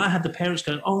football. And I had the parents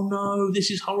going, "Oh no, this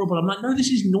is horrible." I'm like, "No,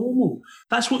 this is normal.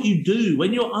 That's what you do.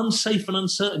 When you're unsafe and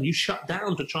uncertain, you shut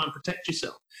down to try and protect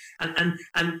yourself." And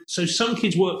so some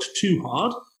kids worked too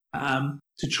hard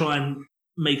to try and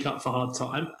make up for hard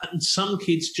time, and some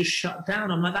kids just shut down.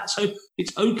 I'm like,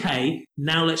 it's okay.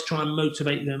 Now let's try and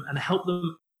motivate them and help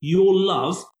them. Your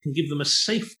love can give them a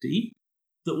safety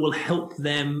that will help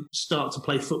them start to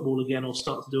play football again, or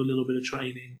start to do a little bit of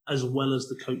training, as well as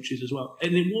the coaches as well.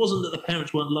 And it wasn't that the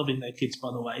parents weren't loving their kids,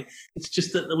 by the way. It's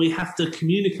just that we have to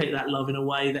communicate that love in a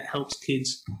way that helps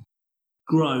kids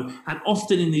grow. And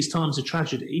often in these times of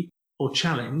tragedy or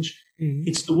challenge,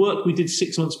 it's the work we did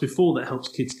 6 months before that helps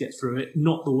kids get through it,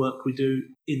 not the work we do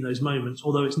in those moments,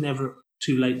 although it's never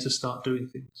too late to start doing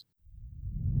things.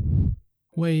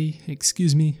 Wait,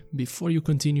 excuse me, before you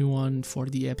continue on for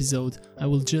the episode, I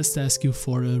will just ask you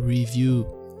for a review.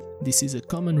 This is a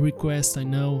common request, I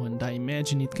know, and I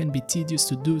imagine it can be tedious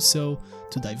to do so,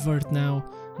 to divert now,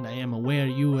 and I am aware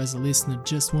you as a listener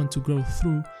just want to go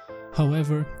through.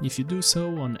 However, if you do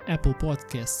so on Apple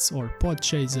Podcasts or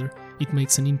Podchaser, it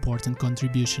makes an important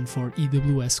contribution for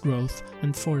EWS growth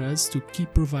and for us to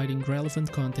keep providing relevant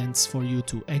contents for you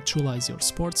to actualize your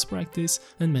sports practice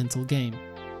and mental game.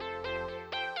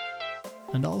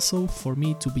 And also for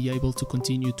me to be able to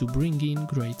continue to bring in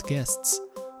great guests.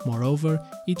 Moreover,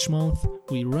 each month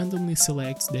we randomly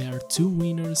select their 2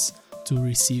 winners to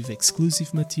receive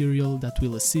exclusive material that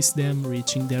will assist them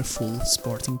reaching their full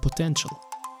sporting potential.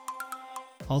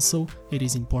 Also, it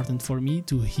is important for me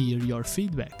to hear your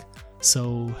feedback,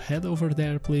 so head over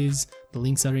there please. The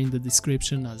links are in the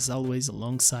description as always,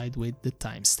 alongside with the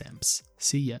timestamps.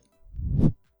 See ya!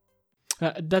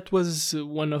 That was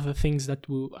one of the things that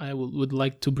I would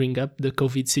like to bring up, the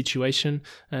COVID situation,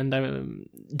 and I'm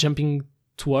jumping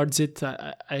towards it.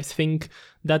 I think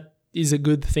that is a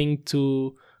good thing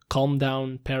to calm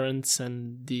down parents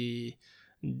and the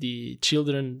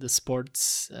children, the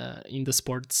sports, in the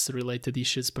sports related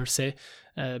issues per se,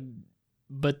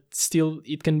 but still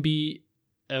it can be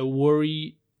a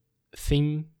worry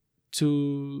thing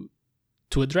to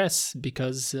address,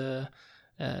 because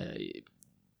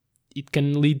it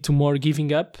can lead to more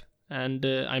giving up. And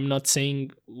I'm not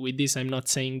saying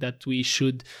that we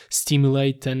should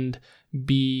stimulate and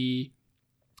be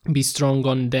strong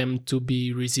on them to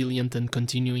be resilient and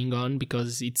continuing on,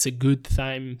 because it's a good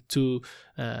time to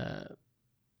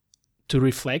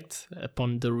reflect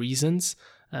upon the reasons.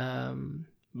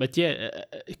 But yeah,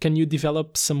 can you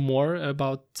develop some more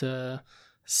about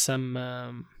some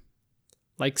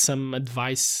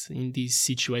advice in this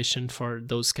situation for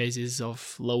those cases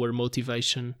of lower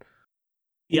motivation?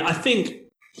 Yeah, I think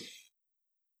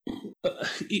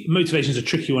motivation is a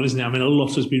tricky one, isn't it? I mean, a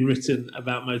lot has been written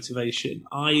about motivation.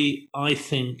 I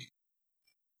think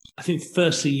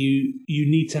firstly, you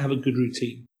need to have a good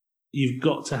routine. You've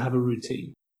got to have a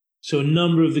routine. So a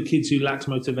number of the kids who lacked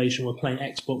motivation were playing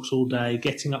Xbox all day,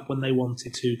 getting up when they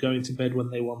wanted to, going to bed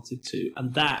when they wanted to,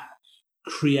 and that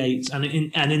creates, and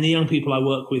in the young people I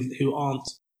work with who aren't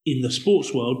in the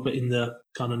sports world but in the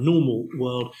kind of normal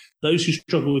world, those who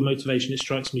struggle with motivation, it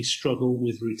strikes me, struggle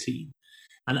with routine.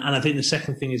 And I think the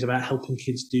second thing is about helping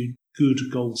kids do good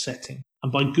goal setting.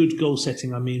 And by good goal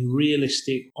setting, I mean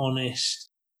realistic, honest,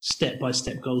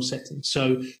 step-by-step goal setting.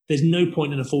 So there's no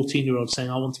point in a 14-year-old saying,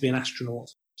 I want to be an astronaut,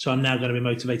 so I'm now going to be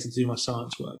motivated to do my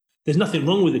science work. There's nothing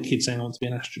wrong with a kid saying, I want to be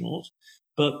an astronaut,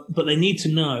 but they need to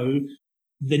know.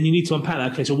 Then you need to unpack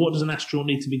that. Okay, so what does an astronaut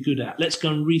need to be good at? Let's go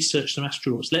and research some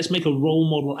astronauts. Let's make a role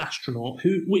model astronaut.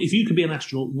 If you could be an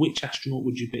astronaut, which astronaut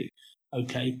would you be?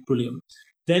 Okay, brilliant.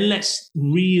 Then let's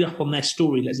read up on their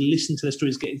story. Let's listen to their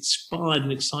stories, get inspired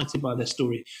and excited by their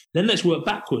story. Then let's work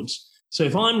backwards. So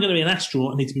if I'm going to be an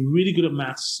astronaut, I need to be really good at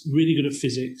maths, really good at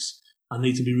physics. I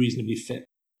need to be reasonably fit.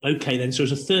 Okay, then, so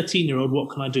as a 13-year-old,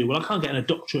 what can I do? Well, I can't get a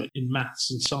doctorate in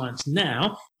maths and science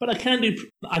now, but I can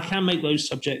make those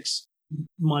subjects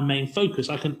my main focus.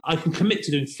 I can commit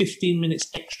to doing 15 minutes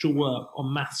extra work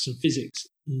on maths and physics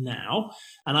now,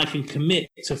 and I can commit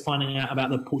to finding out about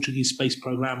the Portuguese space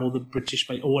program or the British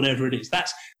space or whatever it is.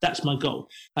 That's my goal.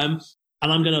 And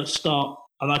I'm going to start,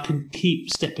 and I can keep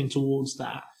stepping towards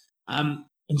that. And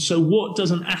so what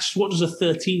does a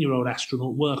 13-year-old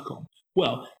astronaut work on?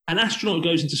 Well, an astronaut who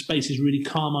goes into space is really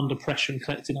calm under pressure and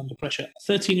collected under pressure.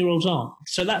 13-year-olds aren't.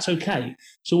 So that's okay.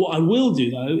 So what I will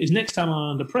do, though, is next time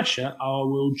I'm under pressure, I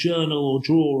will journal or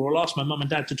draw, or I'll ask my mum and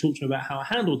dad to talk to me about how I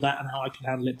handled that and how I can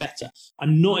handle it better.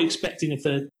 I'm not expecting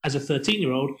as a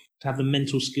 13-year-old to have the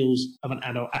mental skills of an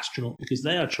adult astronaut, because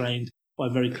they are trained by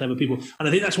very clever people. And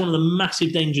I think that's one of the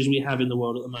massive dangers we have in the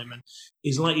world at the moment,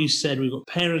 is, like you said, we've got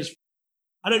parents.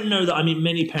 I don't know that I mean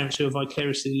many parents who are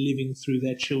vicariously living through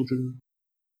their children,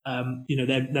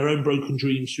 their own broken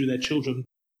dreams through their children.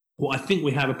 What I think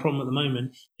we have a problem at the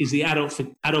moment is the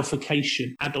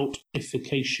adultification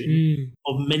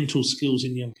of mental skills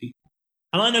in young people.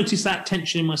 And I noticed that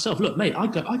tension in myself. Look, mate, I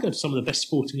go to some of the best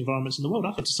sporting environments in the world.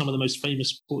 I go to some of the most famous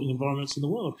sporting environments in the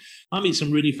world. I meet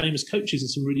some really famous coaches and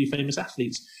some really famous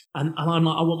athletes. And I'm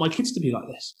like, I want my kids to be like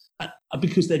this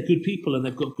because they're good people and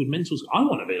they've got good mentals. I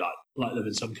want to be like them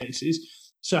in some cases.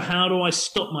 So how do I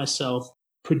stop myself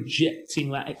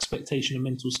projecting that expectation of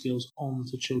mental skills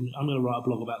onto children? I'm going to write a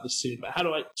blog about this soon, but how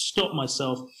do I stop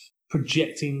myself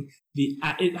projecting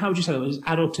how would you say that? Is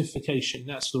adultification?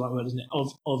 That's the right word, isn't it?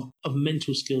 Of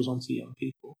mental skills onto young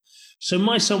people. So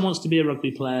my son wants to be a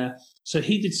rugby player. So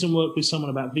he did some work with someone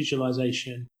about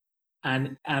visualization,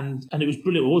 and it was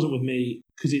brilliant. It wasn't with me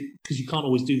because you can't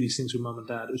always do these things with mum and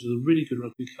dad. It was with a really good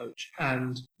rugby coach,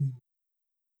 and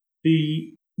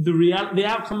the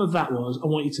outcome of that was, I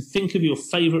want you to think of your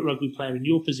favourite rugby player in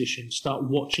your position, start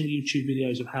watching YouTube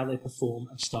videos of how they perform,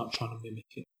 and start trying to mimic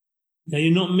it. Now,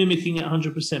 you're not mimicking it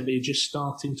 100%, but you're just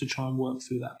starting to try and work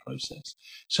through that process.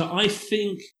 So I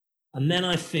think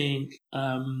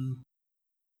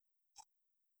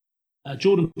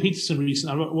Jordan Peterson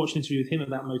recently, I watched an interview with him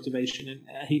about motivation,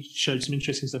 and he showed some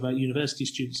interesting stuff about university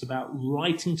students, about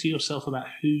writing to yourself about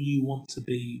who you want to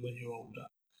be when you're older.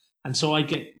 And so I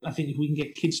think if we can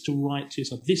get kids to write to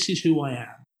yourself, this is who I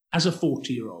am as a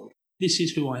 40-year-old. This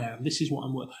is who I am. This is what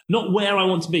I'm worth. Not where I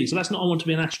want to be. So that's not I want to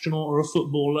be an astronaut or a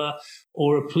footballer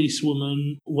or a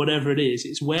policewoman, whatever it is.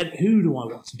 It's who do I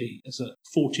want to be as a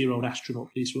 40-year-old astronaut,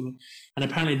 policewoman? And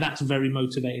apparently that's very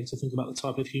motivating to think about the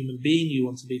type of human being you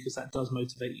want to be, because that does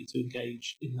motivate you to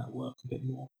engage in that work a bit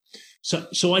more.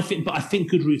 So I think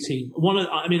good routine.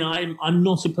 I'm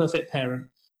not a perfect parent,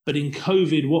 but in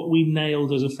COVID, what we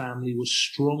nailed as a family was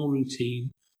strong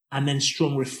routine and then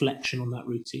strong reflection on that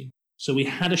routine. So we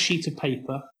had a sheet of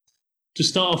paper. To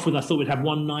start off with, I thought we'd have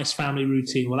one nice family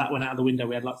routine. Well, that went out the window.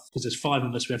 We had because there's 5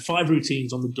 of us, we had 5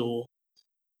 routines on the door.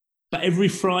 But every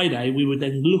Friday, we would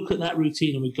then look at that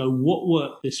routine and we'd go, what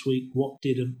worked this week? What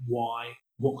didn't? Why?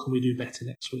 What can we do better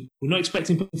next week? We're not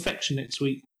expecting perfection next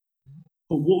week,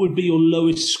 but what would be your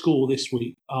lowest score this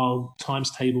week? Times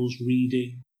tables,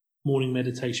 reading, morning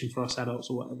meditation for us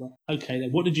adults or whatever. Okay, then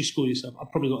what did you score yourself?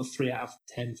 I've probably got a 3 out of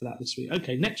 10 for that this week.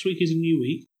 Okay, next week is a new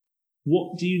week.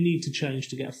 What do you need to change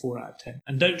to get a 4 out of 10?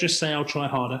 And don't just say, I'll try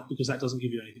harder, because that doesn't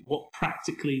give you anything. What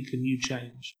practically can you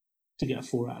change to get a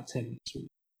 4 out of 10 next week?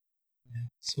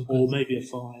 Yeah, or maybe a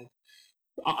 5.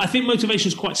 I think motivation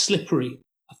is quite slippery.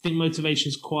 I think motivation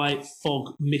is quite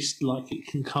fog mist, like it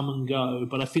can come and go.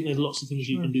 But I think there's lots of things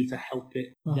you can do to help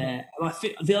it there. And I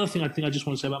think the other thing I just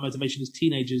want to say about motivation is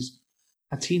teenagers,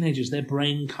 their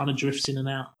brain kind of drifts in and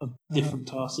out of different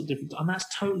tasks at different times. And that's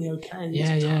totally okay.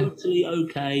 It's totally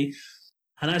okay.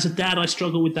 And as a dad, I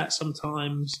struggle with that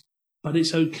sometimes, but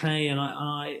it's okay. And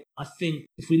I think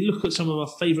if we look at some of our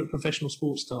favourite professional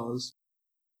sports stars,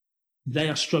 they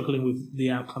are struggling with the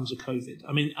outcomes of COVID.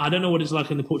 I mean, I don't know what it's like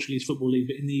in the Portuguese Football League,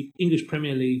 but in the English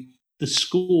Premier League, the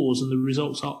scores and the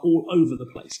results are all over the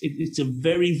place. It's a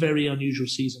very, very unusual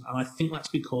season. And I think that's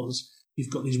because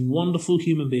you've got these wonderful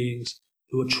human beings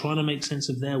who are trying to make sense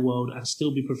of their world and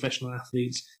still be professional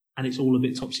athletes, and it's all a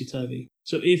bit topsy-turvy.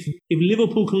 So if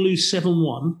Liverpool can lose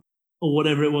 7-1, or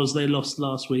whatever it was they lost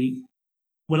last week,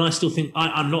 when I still think,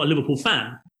 I'm not a Liverpool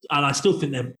fan, and I still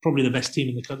think they're probably the best team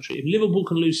in the country. If Liverpool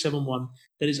can lose 7-1,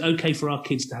 then it's okay for our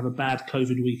kids to have a bad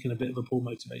COVID week and a bit of a poor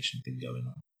motivation thing going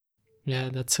on. Yeah,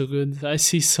 that's so good. I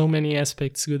see so many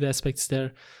good aspects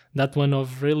there. That one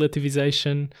of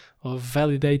relativization, of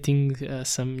validating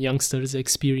some youngsters'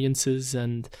 experiences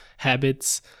and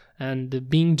habits, and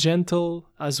being gentle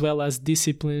as well as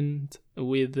disciplined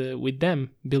with them,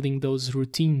 building those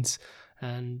routines.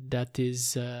 And that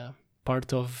is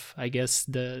part of, I guess,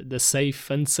 the safe,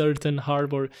 uncertain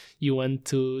harbor you want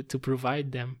to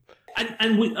provide them.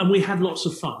 And we had lots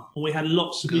of fun. And we had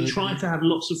we tried to have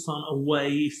lots of fun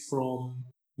away from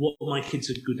what my kids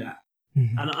are good at.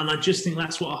 Mm-hmm. And I just think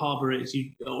that's what a harbour is.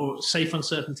 Or safe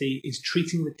uncertainty is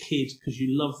treating the kid because you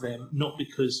love them, not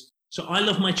because. So I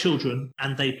love my children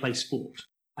and they play sport.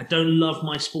 I don't love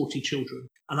my sporty children.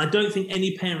 And I don't think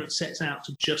any parent sets out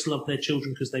to just love their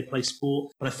children because they play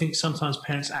sport. But I think sometimes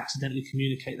parents accidentally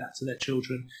communicate that to their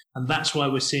children. And that's why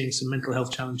we're seeing some mental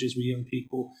health challenges with young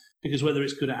people. Because whether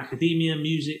it's good at academia,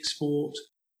 music, sport,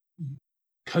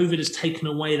 COVID has taken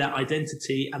away that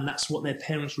identity, and that's what their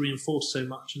parents reinforce so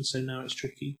much. And so now it's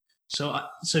tricky. So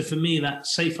for me, that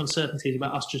safe uncertainty is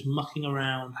about us just mucking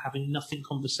around, having nothing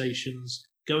conversations,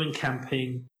 going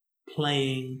camping,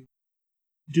 playing,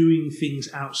 doing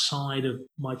things outside of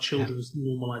my children's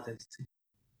normal identity.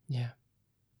 Yeah.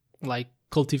 Like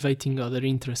cultivating other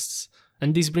interests.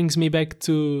 And this brings me back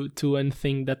to one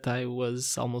thing that I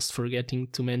was almost forgetting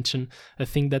to mention, a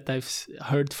thing that I've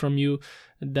heard from you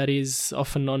that is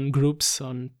often on groups,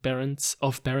 on parents.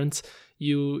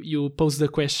 You pose the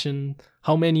question,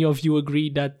 how many of you agree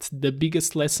that the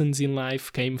biggest lessons in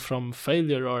life came from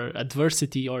failure or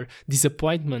adversity or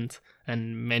disappointment?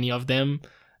 And many of them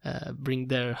bring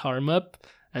their arm up.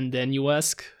 And then you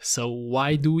ask, so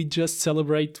why do we just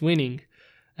celebrate winning?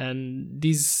 And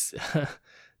this...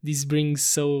 This brings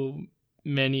so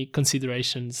many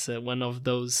considerations. One of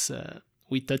those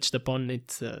we touched upon it,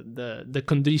 the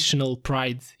conditional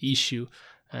pride issue.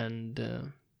 And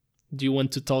do you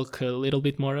want to talk a little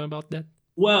bit more about that?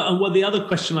 Well, the other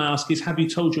question I ask is, have you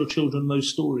told your children those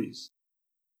stories?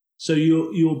 So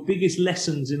your biggest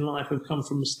lessons in life have come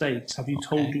from mistakes. Have you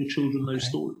told your children those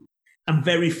stories? And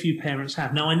very few parents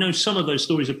have. Now, I know some of those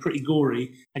stories are pretty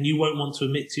gory, and you won't want to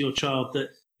admit to your child that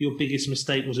your biggest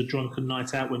mistake was a drunken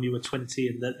night out when you were 20,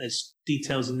 and that there's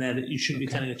details in there that you shouldn't be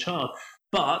telling a child.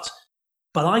 But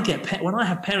I get when I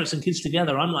have parents and kids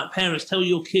together, I'm like, parents, tell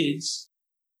your kids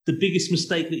the biggest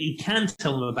mistake that you can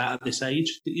tell them about at this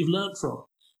age that you've learned from.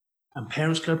 And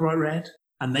parents go bright red,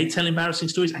 and they tell embarrassing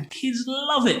stories, and kids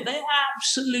love it. They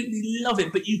absolutely love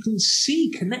it. But you can see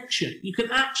connection. You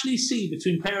can actually see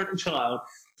between parent and child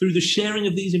through the sharing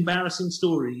of these embarrassing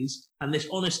stories and this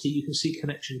honesty. You can see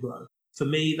connection grow. For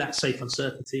me, that's safe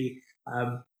uncertainty.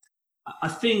 I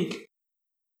think,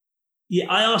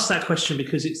 I asked that question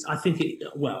because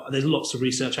there's lots of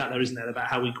research out there, isn't there, about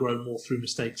how we grow more through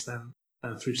mistakes than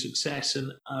through success. And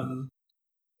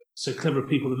so cleverer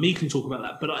people than me can talk about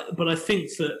that. But I think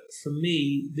that for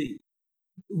me,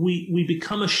 we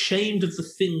become ashamed of the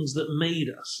things that made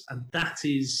us, and that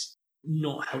is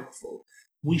not helpful.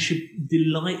 We should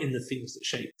delight in the things that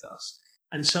shaped us.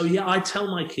 And so, I tell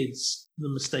my kids the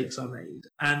mistakes I made.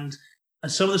 And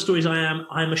some of the stories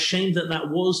I'm ashamed that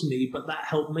was me, but that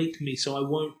helped make me, so I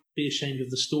won't be ashamed of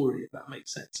the story, if that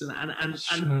makes sense. And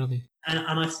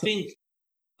I think,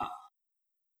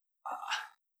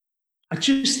 I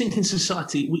just think in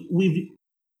society, we've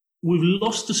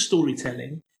lost the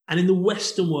storytelling. And in the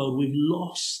Western world, we've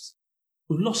lost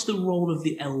the role of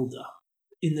the elder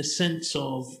in the sense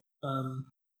of,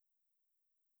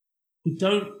 we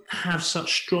don't have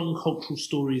such strong cultural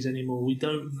stories anymore. We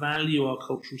don't value our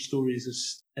cultural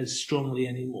stories as strongly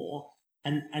anymore.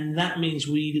 And that means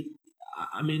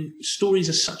stories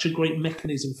are such a great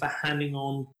mechanism for handing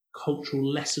on cultural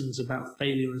lessons about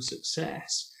failure and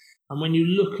success. And when you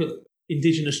look at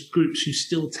Indigenous groups who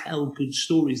still tell good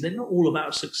stories, they're not all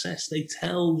about success. They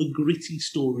tell the gritty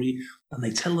story, and they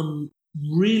tell them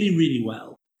really, really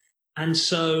well. And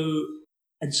so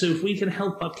if we can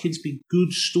help our kids be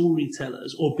good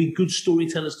storytellers, or be good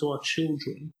storytellers to our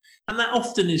children, and that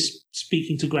often is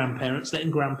speaking to grandparents,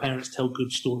 letting grandparents tell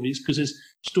good stories, because there's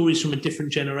stories from a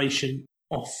different generation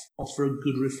offer a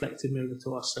good reflective mirror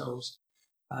to ourselves.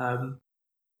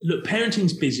 Look,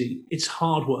 parenting's busy. It's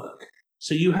hard work.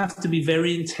 So you have to be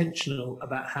very intentional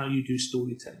about how you do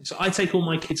storytelling. So I take all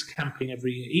my kids camping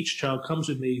every year. Each child comes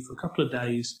with me for a couple of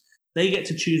days. They get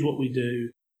to choose what we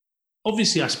do.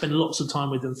 Obviously, I spend lots of time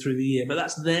with them through the year, but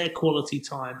that's their quality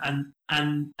time.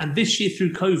 And this year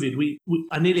through COVID,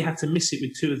 I nearly had to miss it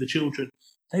with two of the children.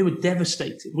 They were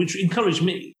devastated, which encouraged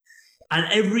me. And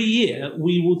every year,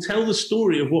 we will tell the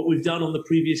story of what we've done on the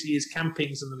previous year's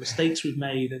campings and the mistakes we've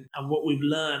made and what we've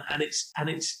learned. And it's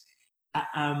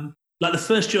like the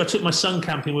first year I took my son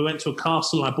camping, we went to a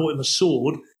castle and I bought him a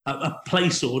sword, a play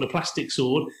sword, a plastic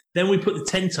sword. Then we put the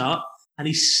tent up and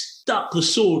he stuck the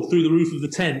sword through the roof of the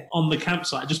tent on the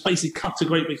campsite, just basically cut a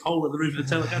great big hole in the roof of the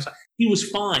tent on the campsite. He was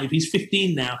 5, he's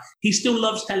 15 now. He still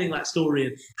loves telling that story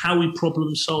and how we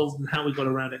problem solved and how we got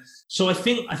around it. So I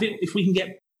think if we can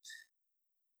get,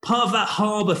 part of that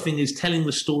harbour thing is telling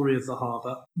the story of the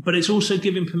harbour, but it's also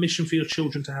giving permission for your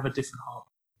children to have a different harbour.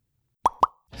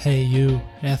 Hey you,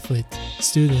 athlete,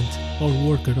 student or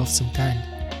worker of some kind.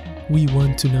 We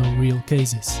want to know real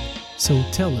cases. So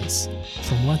tell us,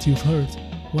 from what you've heard,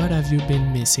 what have you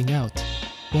been missing out?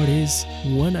 What is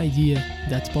one idea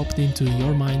that popped into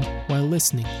your mind while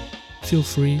listening? Feel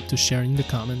free to share in the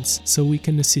comments so we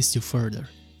can assist you further.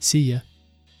 See ya.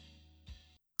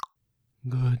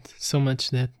 Good, so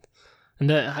much that. And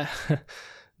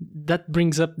that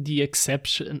brings up the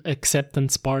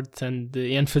acceptance part and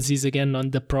the emphasis again on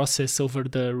the process over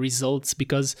the results,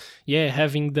 because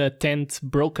having the tent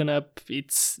broken up,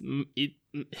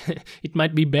 it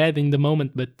might be bad in the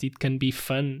moment, but it can be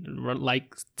fun,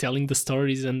 like telling the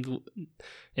stories and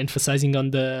emphasizing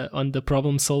on the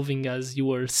problem solving, as you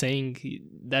were saying.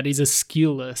 That is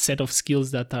a set of skills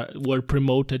that were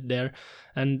promoted there.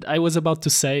 And I was about to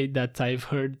say that I've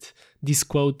heard this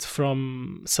quote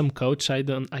from some coach. I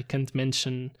can't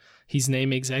mention his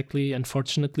name exactly,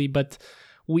 unfortunately, but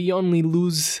we only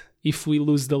lose if we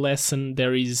lose the lesson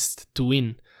there is to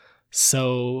win.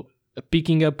 So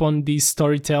picking up on this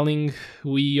storytelling,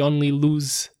 we only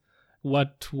lose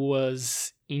what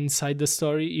was inside the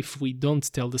story if we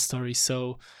don't tell the story.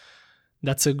 So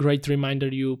that's a great reminder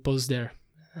you posed there,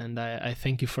 and I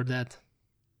thank you for that.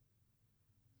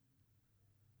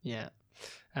 Yeah.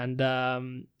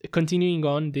 And continuing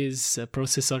on this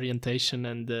process orientation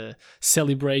and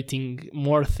celebrating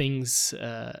more things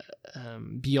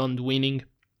beyond winning,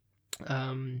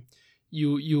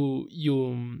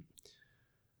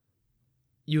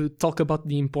 you talk about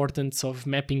the importance of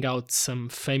mapping out some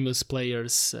famous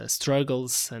players'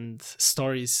 struggles and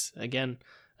stories, again,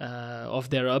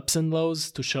 of their ups and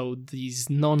lows, to show this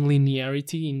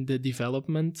non-linearity in the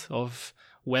development of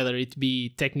whether it be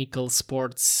technical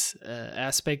sports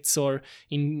aspects or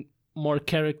in more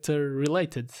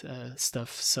character-related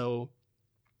stuff. So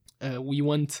we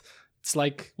want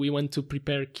to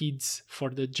prepare kids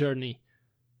for the journey,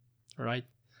 right?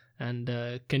 And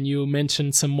can you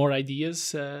mention some more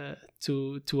ideas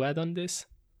to add on this?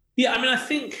 Yeah, I mean, I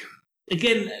think,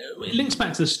 again, it links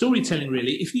back to the storytelling,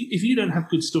 really. If you don't have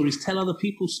good stories, tell other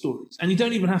people's stories. And they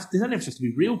don't have to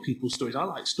be real people's stories. I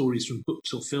like stories from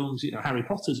books or films. You know, Harry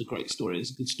Potter's a great story. There's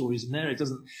good stories in there. It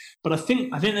doesn't. But I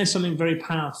think there's something very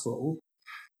powerful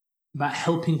about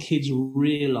helping kids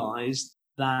realise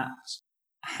that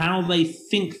how they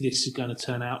think this is going to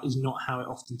turn out is not how it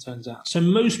often turns out. So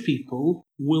most people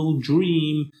will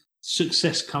dream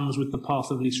success comes with the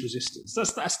path of least resistance.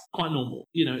 That's quite normal.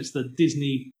 You know, it's the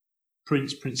Disney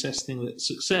princess thing, that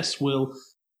success will,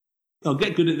 I'll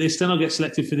get good at this, then I'll get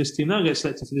selected for this team, then I'll get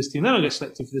selected for this team, then I'll get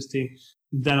selected for this team,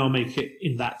 then I'll make it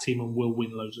in that team and we'll win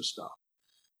loads of stuff.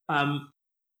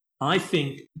 I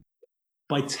think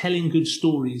by telling good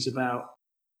stories about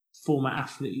former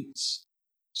athletes,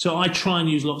 so I try and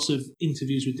use lots of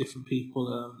interviews with different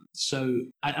people. So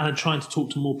I'm trying to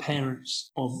talk to more parents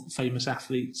of famous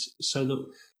athletes so that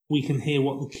we can hear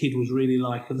what the kid was really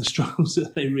like and the struggles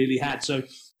that they really had. So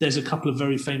there's a couple of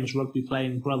very famous rugby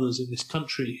playing brothers in this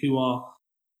country who are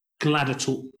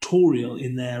gladiatorial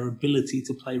in their ability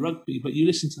to play rugby. But you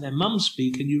listen to their mum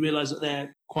speak and you realise that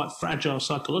they're quite fragile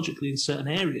psychologically in certain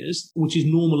areas, which is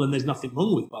normal and there's nothing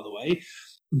wrong with, by the way.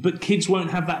 But kids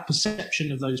won't have that perception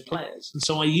of those players. And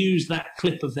so I use that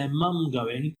clip of their mum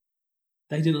going,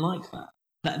 they didn't like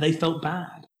that they felt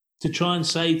bad, to try and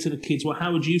say to the kids, well,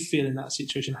 how would you feel in that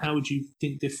situation? How would you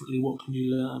think differently? What can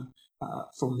you learn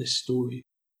from this story?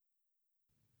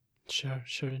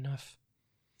 Sure enough.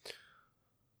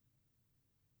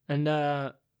 And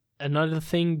another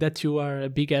thing that you are a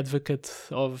big advocate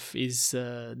of is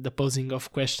the posing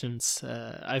of questions.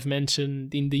 I've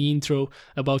mentioned in the intro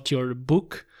about your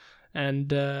book, and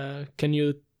can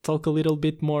you talk a little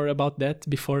bit more about that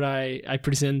before I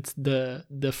present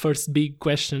the first big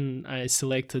question I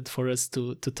selected for us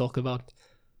to talk about?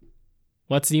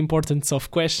 What's the importance of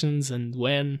questions and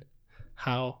when,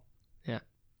 how? Yeah.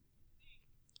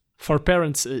 For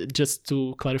parents, just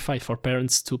to clarify, for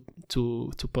parents to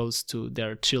pose to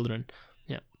their children.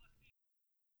 Yeah.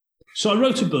 So I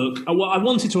wrote a book. I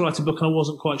wanted to write a book and I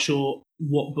wasn't quite sure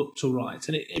what book to write.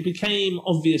 And it became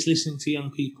obvious listening to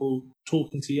young people,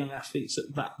 talking to young athletes,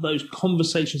 that those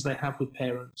conversations they have with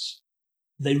parents,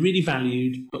 they really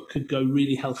valued, but could go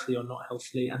really healthily or not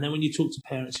healthily. And then when you talk to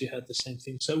parents, you heard the same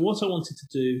thing. So what I wanted to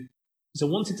do is I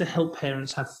wanted to help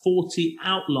parents have 40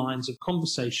 outlines of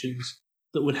conversations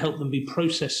that would help them be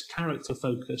process character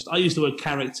focused. I use the word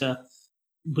character,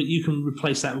 but you can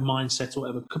replace that with mindset or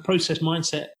whatever. Process,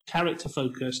 mindset, character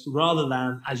focused, rather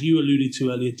than, as you alluded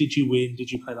to earlier, did you win?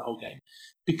 Did you play the whole game?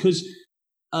 Because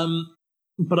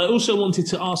but I also wanted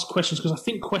to ask questions because I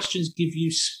think questions give you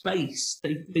space.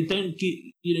 They don't give,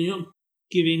 you're not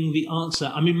giving the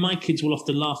answer. I mean, my kids will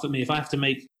often laugh at me if I have to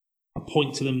make a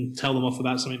point to them, tell them off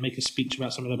about something, make a speech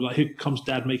about something. They'll be like, "Here comes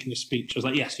Dad making a speech." I was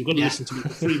like, "Yes, you've got to listen to me for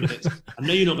 3 minutes. I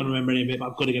know you're not going to remember any of it, but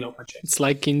I've got to get it off my chest." It's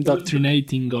like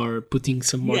indoctrinating or putting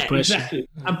some more pressure. Exactly.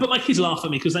 But my kids laugh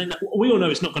at me because we all know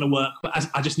it's not going to work, but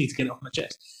I just need to get it off my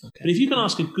chest. Okay. But if you can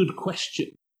ask a good question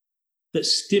that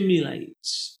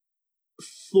stimulates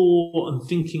thought and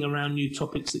thinking around new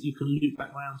topics that you can loop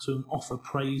back around to and offer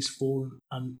praise for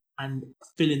and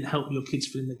help your kids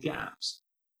fill in the gaps,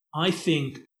 I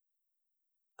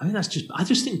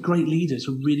just think great leaders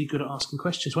are really good at asking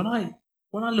questions. When I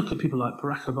look at people like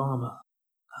Barack Obama,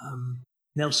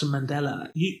 Nelson Mandela,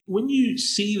 when you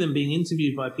see them being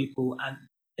interviewed by people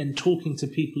and talking to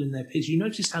people in their peers, you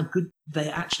notice how good they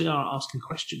actually are at asking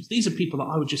questions. These are people that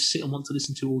I would just sit and want to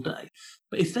listen to all day.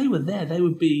 But if they were there, they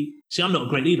would be. See, I'm not a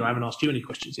great leader. I haven't asked you any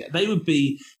questions yet. They would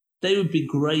be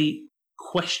great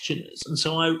questioners, and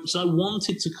so I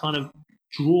wanted to kind of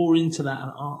draw into that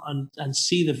and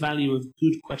see the value of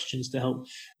good questions to help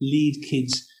lead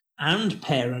kids and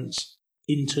parents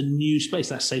into new space.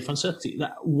 That's safe uncertainty.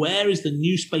 Where is the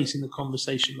new space in the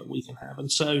conversation that we can have?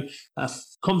 And so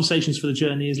conversations for the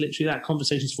journey is literally that,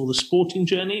 conversations for the sporting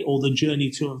journey or the journey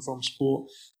to and from sport.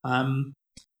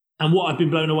 And what I've been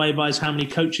blown away by is how many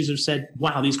coaches have said,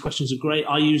 "Wow, these questions are great.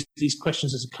 I use these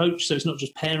questions as a coach." So it's not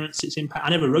just parents, it's impact. I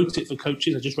never wrote it for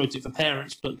coaches. I just wrote it for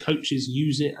parents, but coaches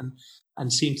use it and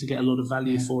seem to get a lot of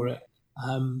value for it.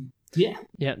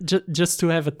 Just to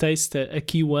have a taste, a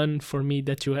key one for me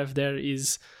that you have there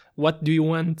is, what do you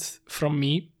want from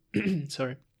me?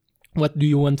 Sorry. What do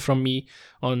you want from me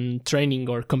on training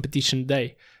or competition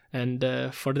day? And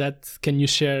for that, can you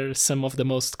share some of the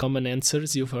most common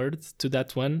answers you've heard to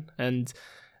that one? And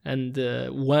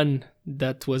one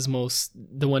that was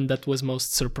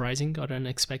most surprising or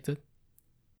unexpected?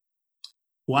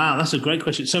 Wow, that's a great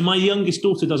question. So my youngest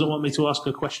daughter doesn't want me to ask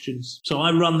her questions. So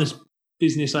I run this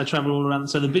business. I travel all around.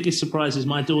 So the biggest surprise is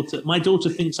my daughter. My daughter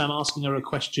thinks I'm asking her a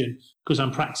question because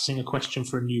I'm practicing a question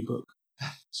for a new book.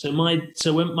 So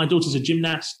when my daughter's a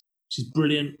gymnast, she's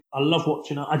brilliant. I love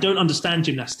watching her. I don't understand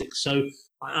gymnastics, so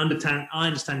I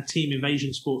understand team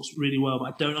evasion sports really well, but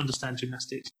I don't understand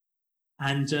gymnastics.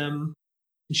 And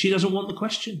she doesn't want the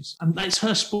questions, and it's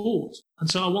her sport. And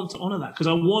so I want to honour that because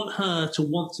I want her to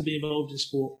want to be involved in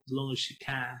sport as long as she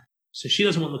can. So she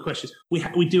doesn't want the questions.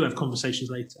 We do have conversations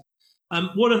later.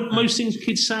 What are most things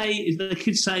kids say is that the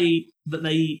kids say that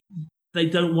they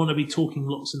don't want to be talking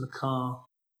lots in the car.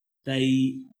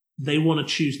 They want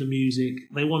to choose the music.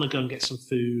 They want to go and get some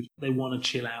food. They want to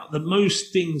chill out. The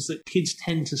most things that kids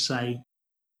tend to say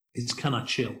is, "Can I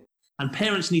chill?" And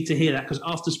parents need to hear that because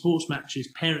after sports matches,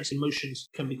 parents' emotions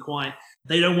can be quite,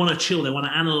 they don't want to chill. They want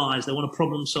to analyze. They want to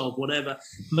problem solve, whatever.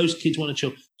 Most kids want to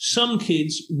chill. Some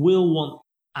kids will want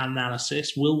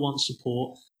analysis, will want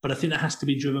support, but I think that has to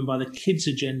be driven by the kid's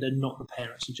agenda, not the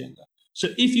parent's agenda. So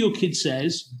if your kid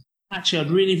says, "Actually,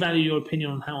 I'd really value your opinion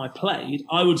on how I played,"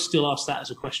 I would still ask that as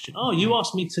a question. "Oh, you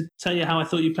asked me to tell you how I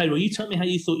thought you played. Well, you tell me how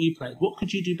you thought you played. What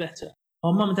could you do better?"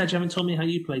 "Oh, Mum and Dad, you haven't told me how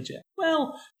you played yet."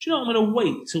 "Well, do you know what? I'm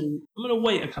going to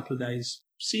wait a couple of days,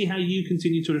 see how you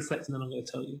continue to reflect, and then I'm going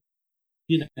to tell you."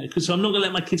 Because I'm not going to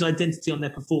let my kids' identity on their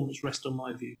performance rest on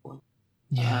my viewpoint.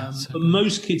 But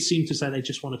most kids seem to say they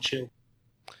just want to chill.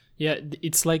 Yeah,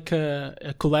 it's like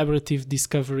a collaborative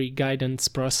discovery guidance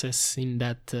process in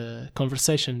that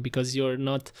conversation, because you're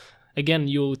not, again,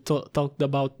 you talked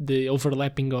about the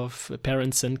overlapping of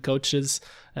parents and coaches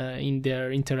in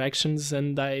their interactions,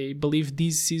 and I believe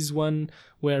this is one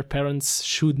where parents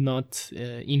should not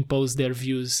impose their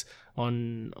views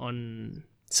on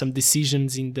some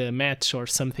decisions in the match or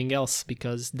something else,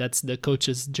 because that's the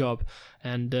coach's job.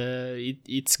 And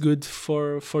it's good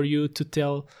for you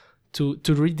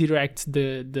to redirect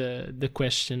the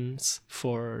questions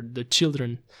for the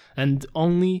children, and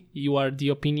only you are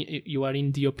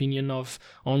in the opinion of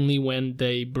only when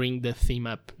they bring the theme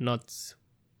up, not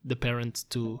the parent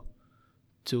to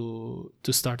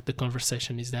start the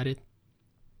conversation. Is that it?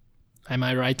 Am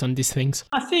I right on these things?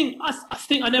 I think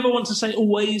I never want to say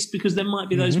always, because there might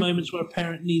be those moments where a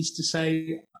parent needs to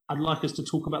say, "I'd like us to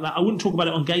talk about that." I wouldn't talk about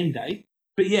it on game day.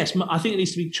 But yes, I think it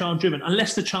needs to be child-driven,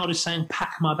 unless the child is saying,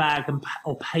 "Pack my bag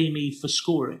or pay me for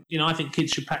scoring." I think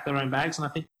kids should pack their own bags, and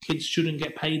I think kids shouldn't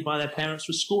get paid by their parents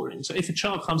for scoring. So if a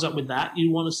child comes up with that,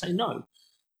 you want to say no.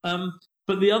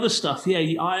 But the other stuff,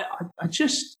 I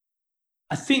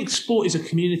think sport is a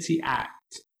community act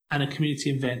and a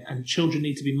community event, and children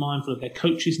need to be mindful of their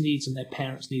coaches' needs and their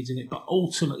parents' needs in it. But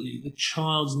ultimately, the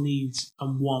child's needs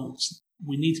and wants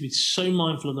we need to be so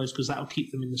mindful of those because that will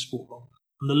keep them in the sport longer.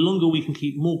 And the longer we can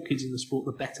keep more kids in the sport,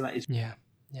 the better that is. Yeah,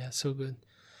 so good.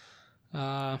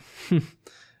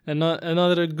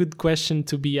 Another good question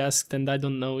to be asked, and I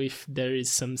don't know if there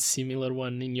is some similar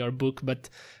one in your book, but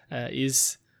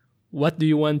is what do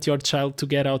you want your child to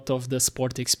get out of the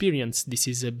sport experience? This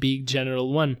is a big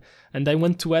general one. And I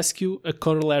want to ask you a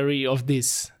corollary of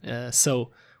this.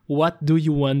 So what do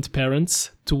you want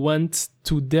parents to want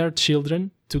to their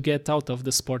children to get out of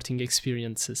the sporting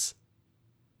experiences?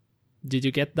 Did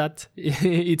you get that?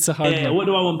 It's a hard one. What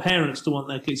do I want parents to want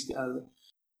their kids to get out of it?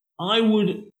 I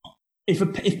would,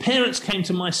 if parents came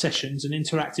to my sessions and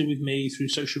interacted with me through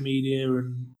social media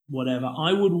and whatever,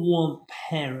 I would want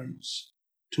parents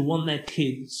to want their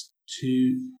kids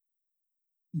to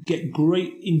get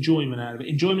great enjoyment out of it.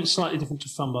 Enjoyment's slightly different to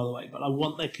fun, by the way, but I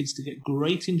want their kids to get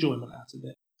great enjoyment out of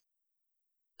it.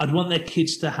 I'd want their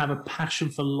kids to have a passion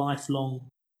for lifelong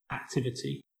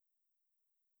activity.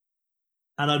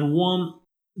 And I'd want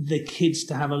the kids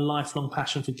to have a lifelong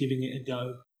passion for giving it a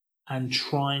go and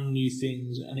trying new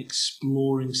things and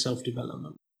exploring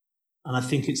self-development. And I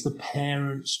think it's the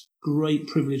parents' great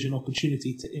privilege and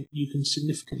opportunity you can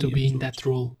significantly to be in that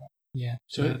role. Yeah.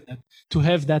 To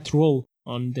have that role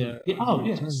on their.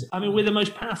 Yes. I mean, we're the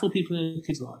most powerful people in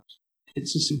kids' lives.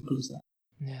 It's as simple as that.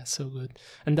 Yeah, so good.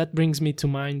 And that brings me to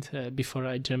mind, before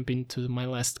I jump into my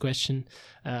last question,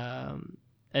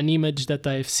 an image that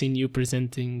I've seen you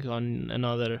presenting on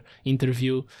another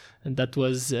interview, and that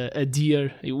was a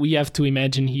deer. We have to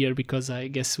imagine here because I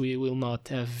guess we will not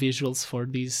have visuals for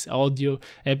this audio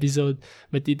episode,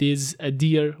 but it is a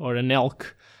deer or an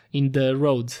elk in the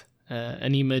road,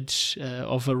 an image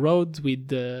of a road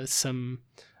with some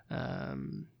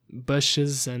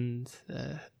bushes and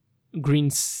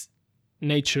greens,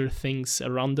 nature things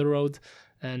around the road.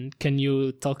 And can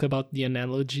you talk about the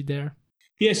analogy there?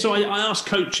 Yeah, so I ask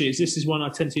coaches, this is one I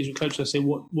tend to use with coaches, I say,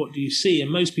 what do you see?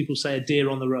 And most people say a deer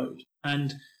on the road.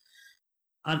 And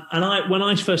I, when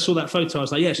I first saw that photo, I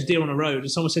was like, yeah, it's a deer on a road.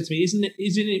 And someone said to me,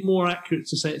 isn't it more accurate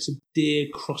to say it's a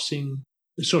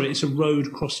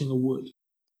road crossing a wood?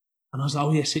 And I was like,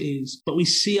 oh, yes, it is. But we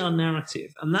see our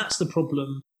narrative. And that's the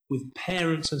problem with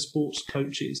parents and sports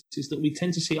coaches, is that we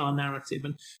tend to see our narrative.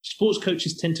 And sports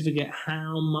coaches tend to forget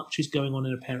how much is going on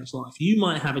in a parent's life. You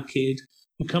might have a kid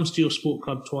who comes to your sport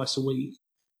club twice a week,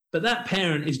 but that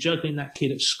parent is juggling that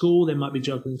kid at school. They might be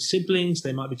juggling siblings.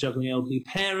 They might be juggling elderly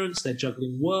parents. They're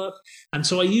juggling work. And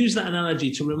so I use that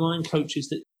analogy to remind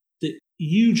coaches that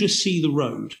you just see the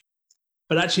road,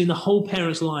 but actually in the whole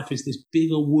parent's life is this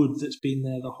bigger wood that's been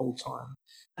there the whole time.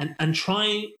 And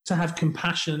trying to have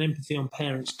compassion and empathy on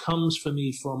parents comes for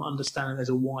me from understanding there's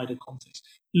a wider context.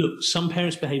 Look, some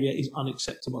parents' behaviour is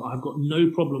unacceptable. I've got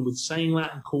no problem with saying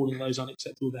that and calling those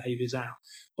unacceptable behaviours out.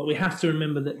 But we have to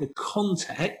remember that the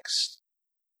context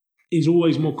is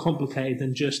always more complicated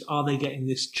than just, are they getting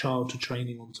this child to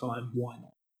training on time? Why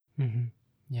not? Mm-hmm.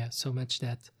 Yeah, so much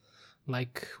that.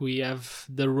 Like we have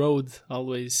the road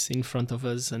always in front of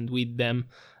us and with them,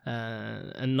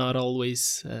 and not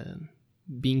always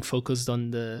being focused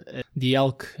on the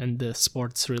elk and the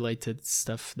sports related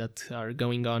stuff that are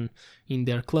going on in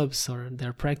their clubs or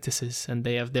their practices, and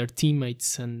they have their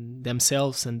teammates and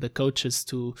themselves and the coaches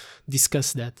to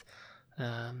discuss that.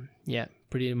 Yeah,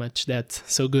 pretty much that.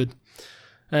 So good.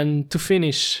 And to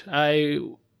finish, I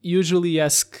usually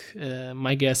ask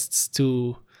my guests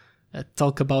to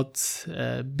talk about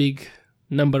a big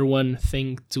number one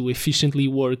thing to efficiently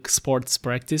work sports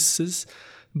practices.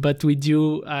 But with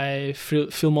you, I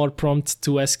feel more prompt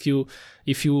to ask you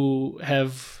if you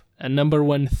have a number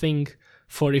one thing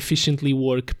for efficiently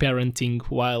work parenting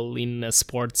while in a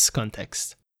sports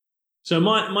context. So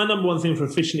my number one thing for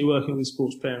efficiently working with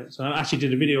sports parents, I actually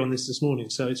did a video on this morning,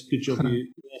 so it's a good job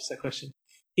you asked that question,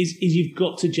 is you've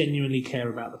got to genuinely care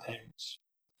about the parents.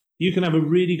 You can have a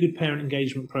really good parent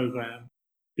engagement program,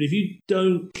 but if you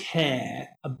don't care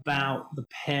about the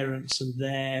parents and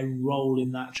their role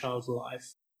in that child's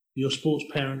life, your sports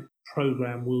parent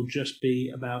program will just be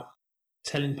about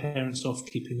telling parents off,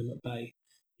 keeping them at bay.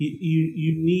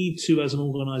 You need to, as an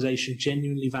organisation,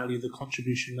 genuinely value the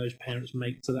contribution those parents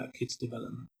make to that kid's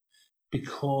development,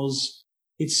 because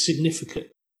it's significant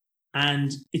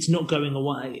and it's not going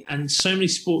away. And so many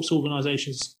sports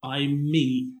organisations I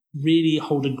meet really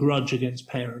hold a grudge against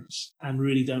parents and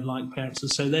really don't like parents.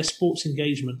 And so their sports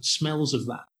engagement smells of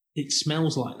that. It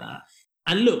smells like that.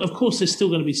 And look, of course, there's still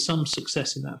going to be some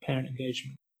success in that parent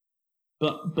engagement.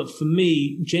 But for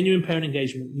me, genuine parent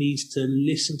engagement needs to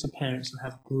listen to parents and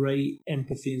have great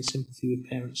empathy and sympathy with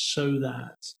parents so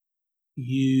that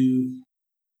you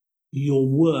your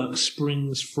work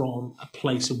springs from a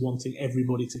place of wanting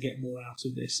everybody to get more out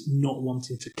of this, not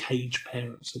wanting to cage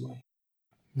parents away.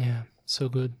 Yeah, so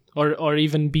good. Or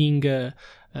even being a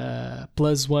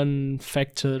 +1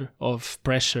 factor of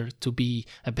pressure to be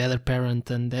a better parent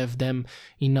and have them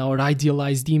in our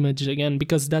idealized image again,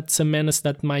 because that's a menace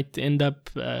that might end up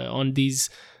on these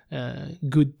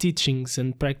good teachings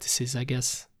and practices, I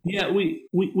guess. Yeah,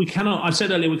 we cannot, I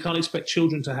said earlier, we can't expect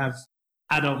children to have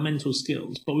adult mental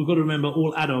skills, but we've got to remember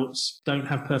all adults don't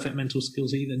have perfect mental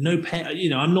skills either.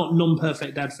 I'm not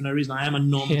non-perfect dad for no reason. I am a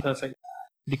non-perfect dad.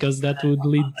 Because that would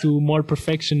lead to more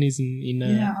perfectionism in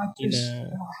a how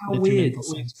weird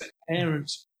we expect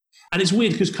parents. And it's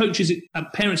weird because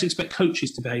parents expect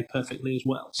coaches to behave perfectly as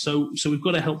well. So we've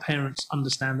got to help parents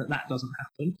understand that doesn't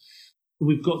happen.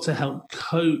 We've got to help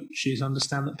coaches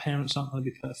understand that parents aren't going to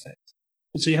be perfect.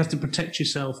 So you have to protect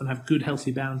yourself and have good,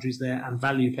 healthy boundaries there and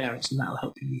value parents, and that'll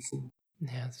help you move forward.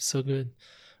 Yeah, so good.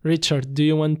 Richard, do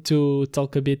you want to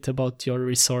talk a bit about your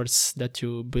resource that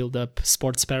you build up,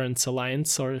 Sports Parents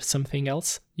Alliance, or something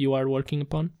else you are working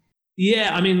upon?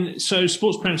 Yeah, so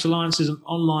Sports Parents Alliance is an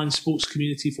online sports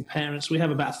community for parents. We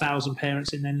have about 1,000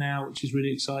 parents in there now, which is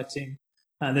really exciting.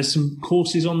 There's some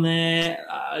courses on there.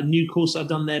 A new course I've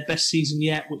done there, Best Season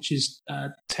Yet, which is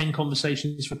 10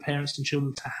 conversations for parents and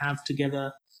children to have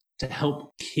together to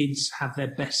help kids have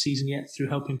their best season yet through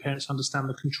helping parents understand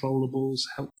the controllables,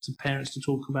 help to parents to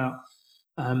talk about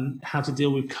how to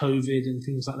deal with COVID and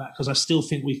things like that. Because I still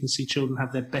think we can see children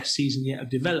have their best season yet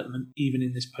of development, even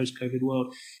in this post-COVID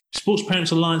world. Sports Parents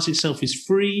Alliance itself is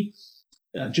free.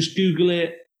 Just Google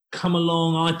it, come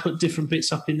along. I put different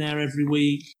bits up in there every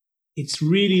week. It's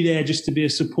really there just to be a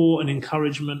support and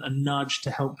encouragement and nudge to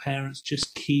help parents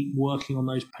just keep working on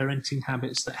those parenting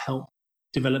habits that help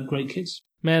develop great kids.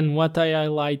 Man, what I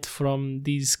highlight from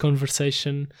this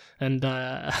conversation, and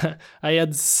I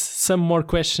had some more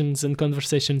questions and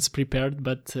conversations prepared,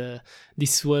 but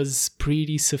this was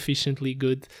pretty sufficiently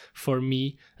good for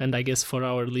me, and I guess for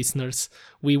our listeners.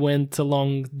 We went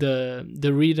along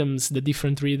the rhythms, the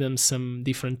different rhythms some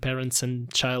different parents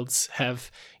and childs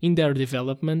have in their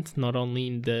development, not only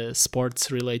in the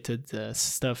sports-related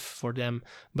stuff for them,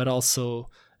 but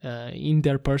also in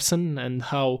their person, and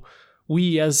how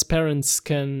we as parents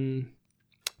can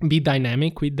be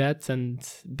dynamic with that and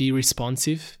be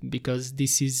responsive, because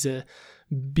this is a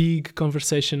big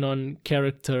conversation on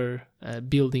character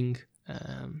building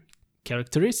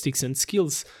characteristics and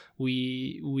skills.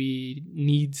 We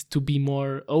need to be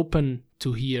more open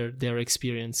to hear their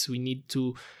experience. We need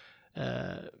to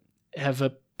have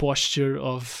a posture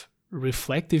of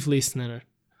reflective listener,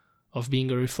 of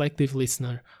being a reflective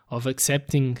listener, of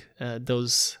accepting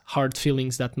those hard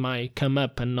feelings that might come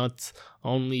up and not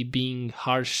only being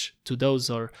harsh to those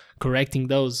or correcting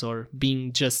those or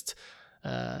being just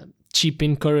cheap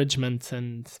encouragement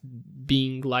and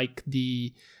being like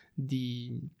the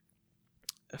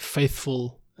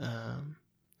faithful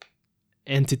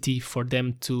entity for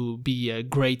them to be a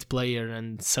great player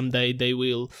and someday they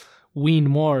will win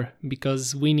more,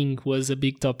 because winning was a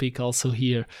big topic also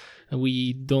here.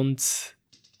 We don't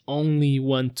only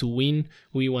want to win,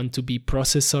 we want to be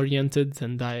process-oriented,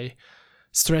 and I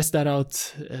stress that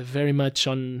out very much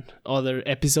on other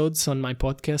episodes on my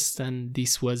podcast, and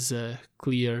this was a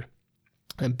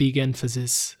big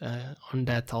emphasis on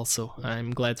that also.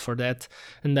 I'm glad for that,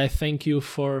 and I thank you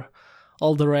for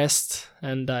all the rest,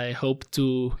 and I hope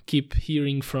to keep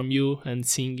hearing from you and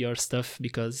seeing your stuff,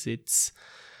 because it's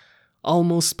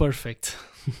almost perfect.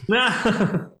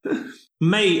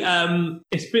 Mate,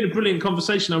 it's been a brilliant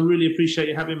conversation. I really appreciate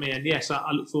you having me. And yes,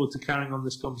 I look forward to carrying on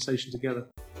this conversation together.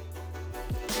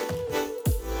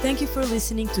 Thank you for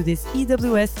listening to this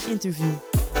EWS interview.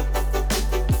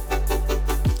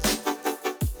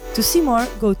 To see more,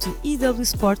 go to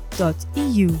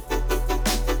ewsport.eu.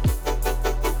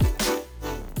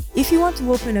 If you want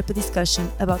to open up a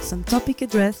discussion about some topic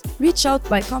addressed, reach out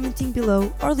by commenting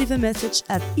below or leave a message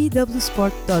at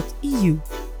ewsport.eu.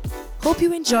 Hope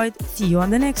you enjoyed. See you on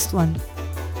the next one.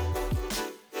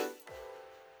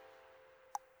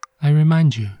 I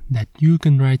remind you that you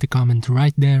can write a comment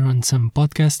right there on some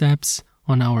podcast apps,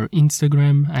 on our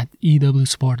Instagram at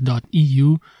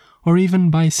ewsport.eu, or even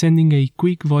by sending a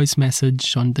quick voice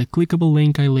message on the clickable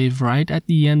link I leave right at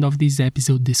the end of this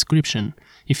episode description.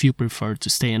 If you prefer to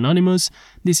stay anonymous,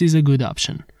 this is a good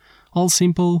option. All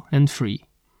simple and free.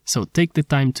 So take the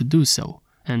time to do so,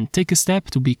 and take a step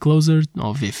to be closer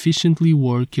of efficiently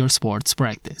work your sports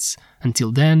practice.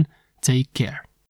 Until then, take care.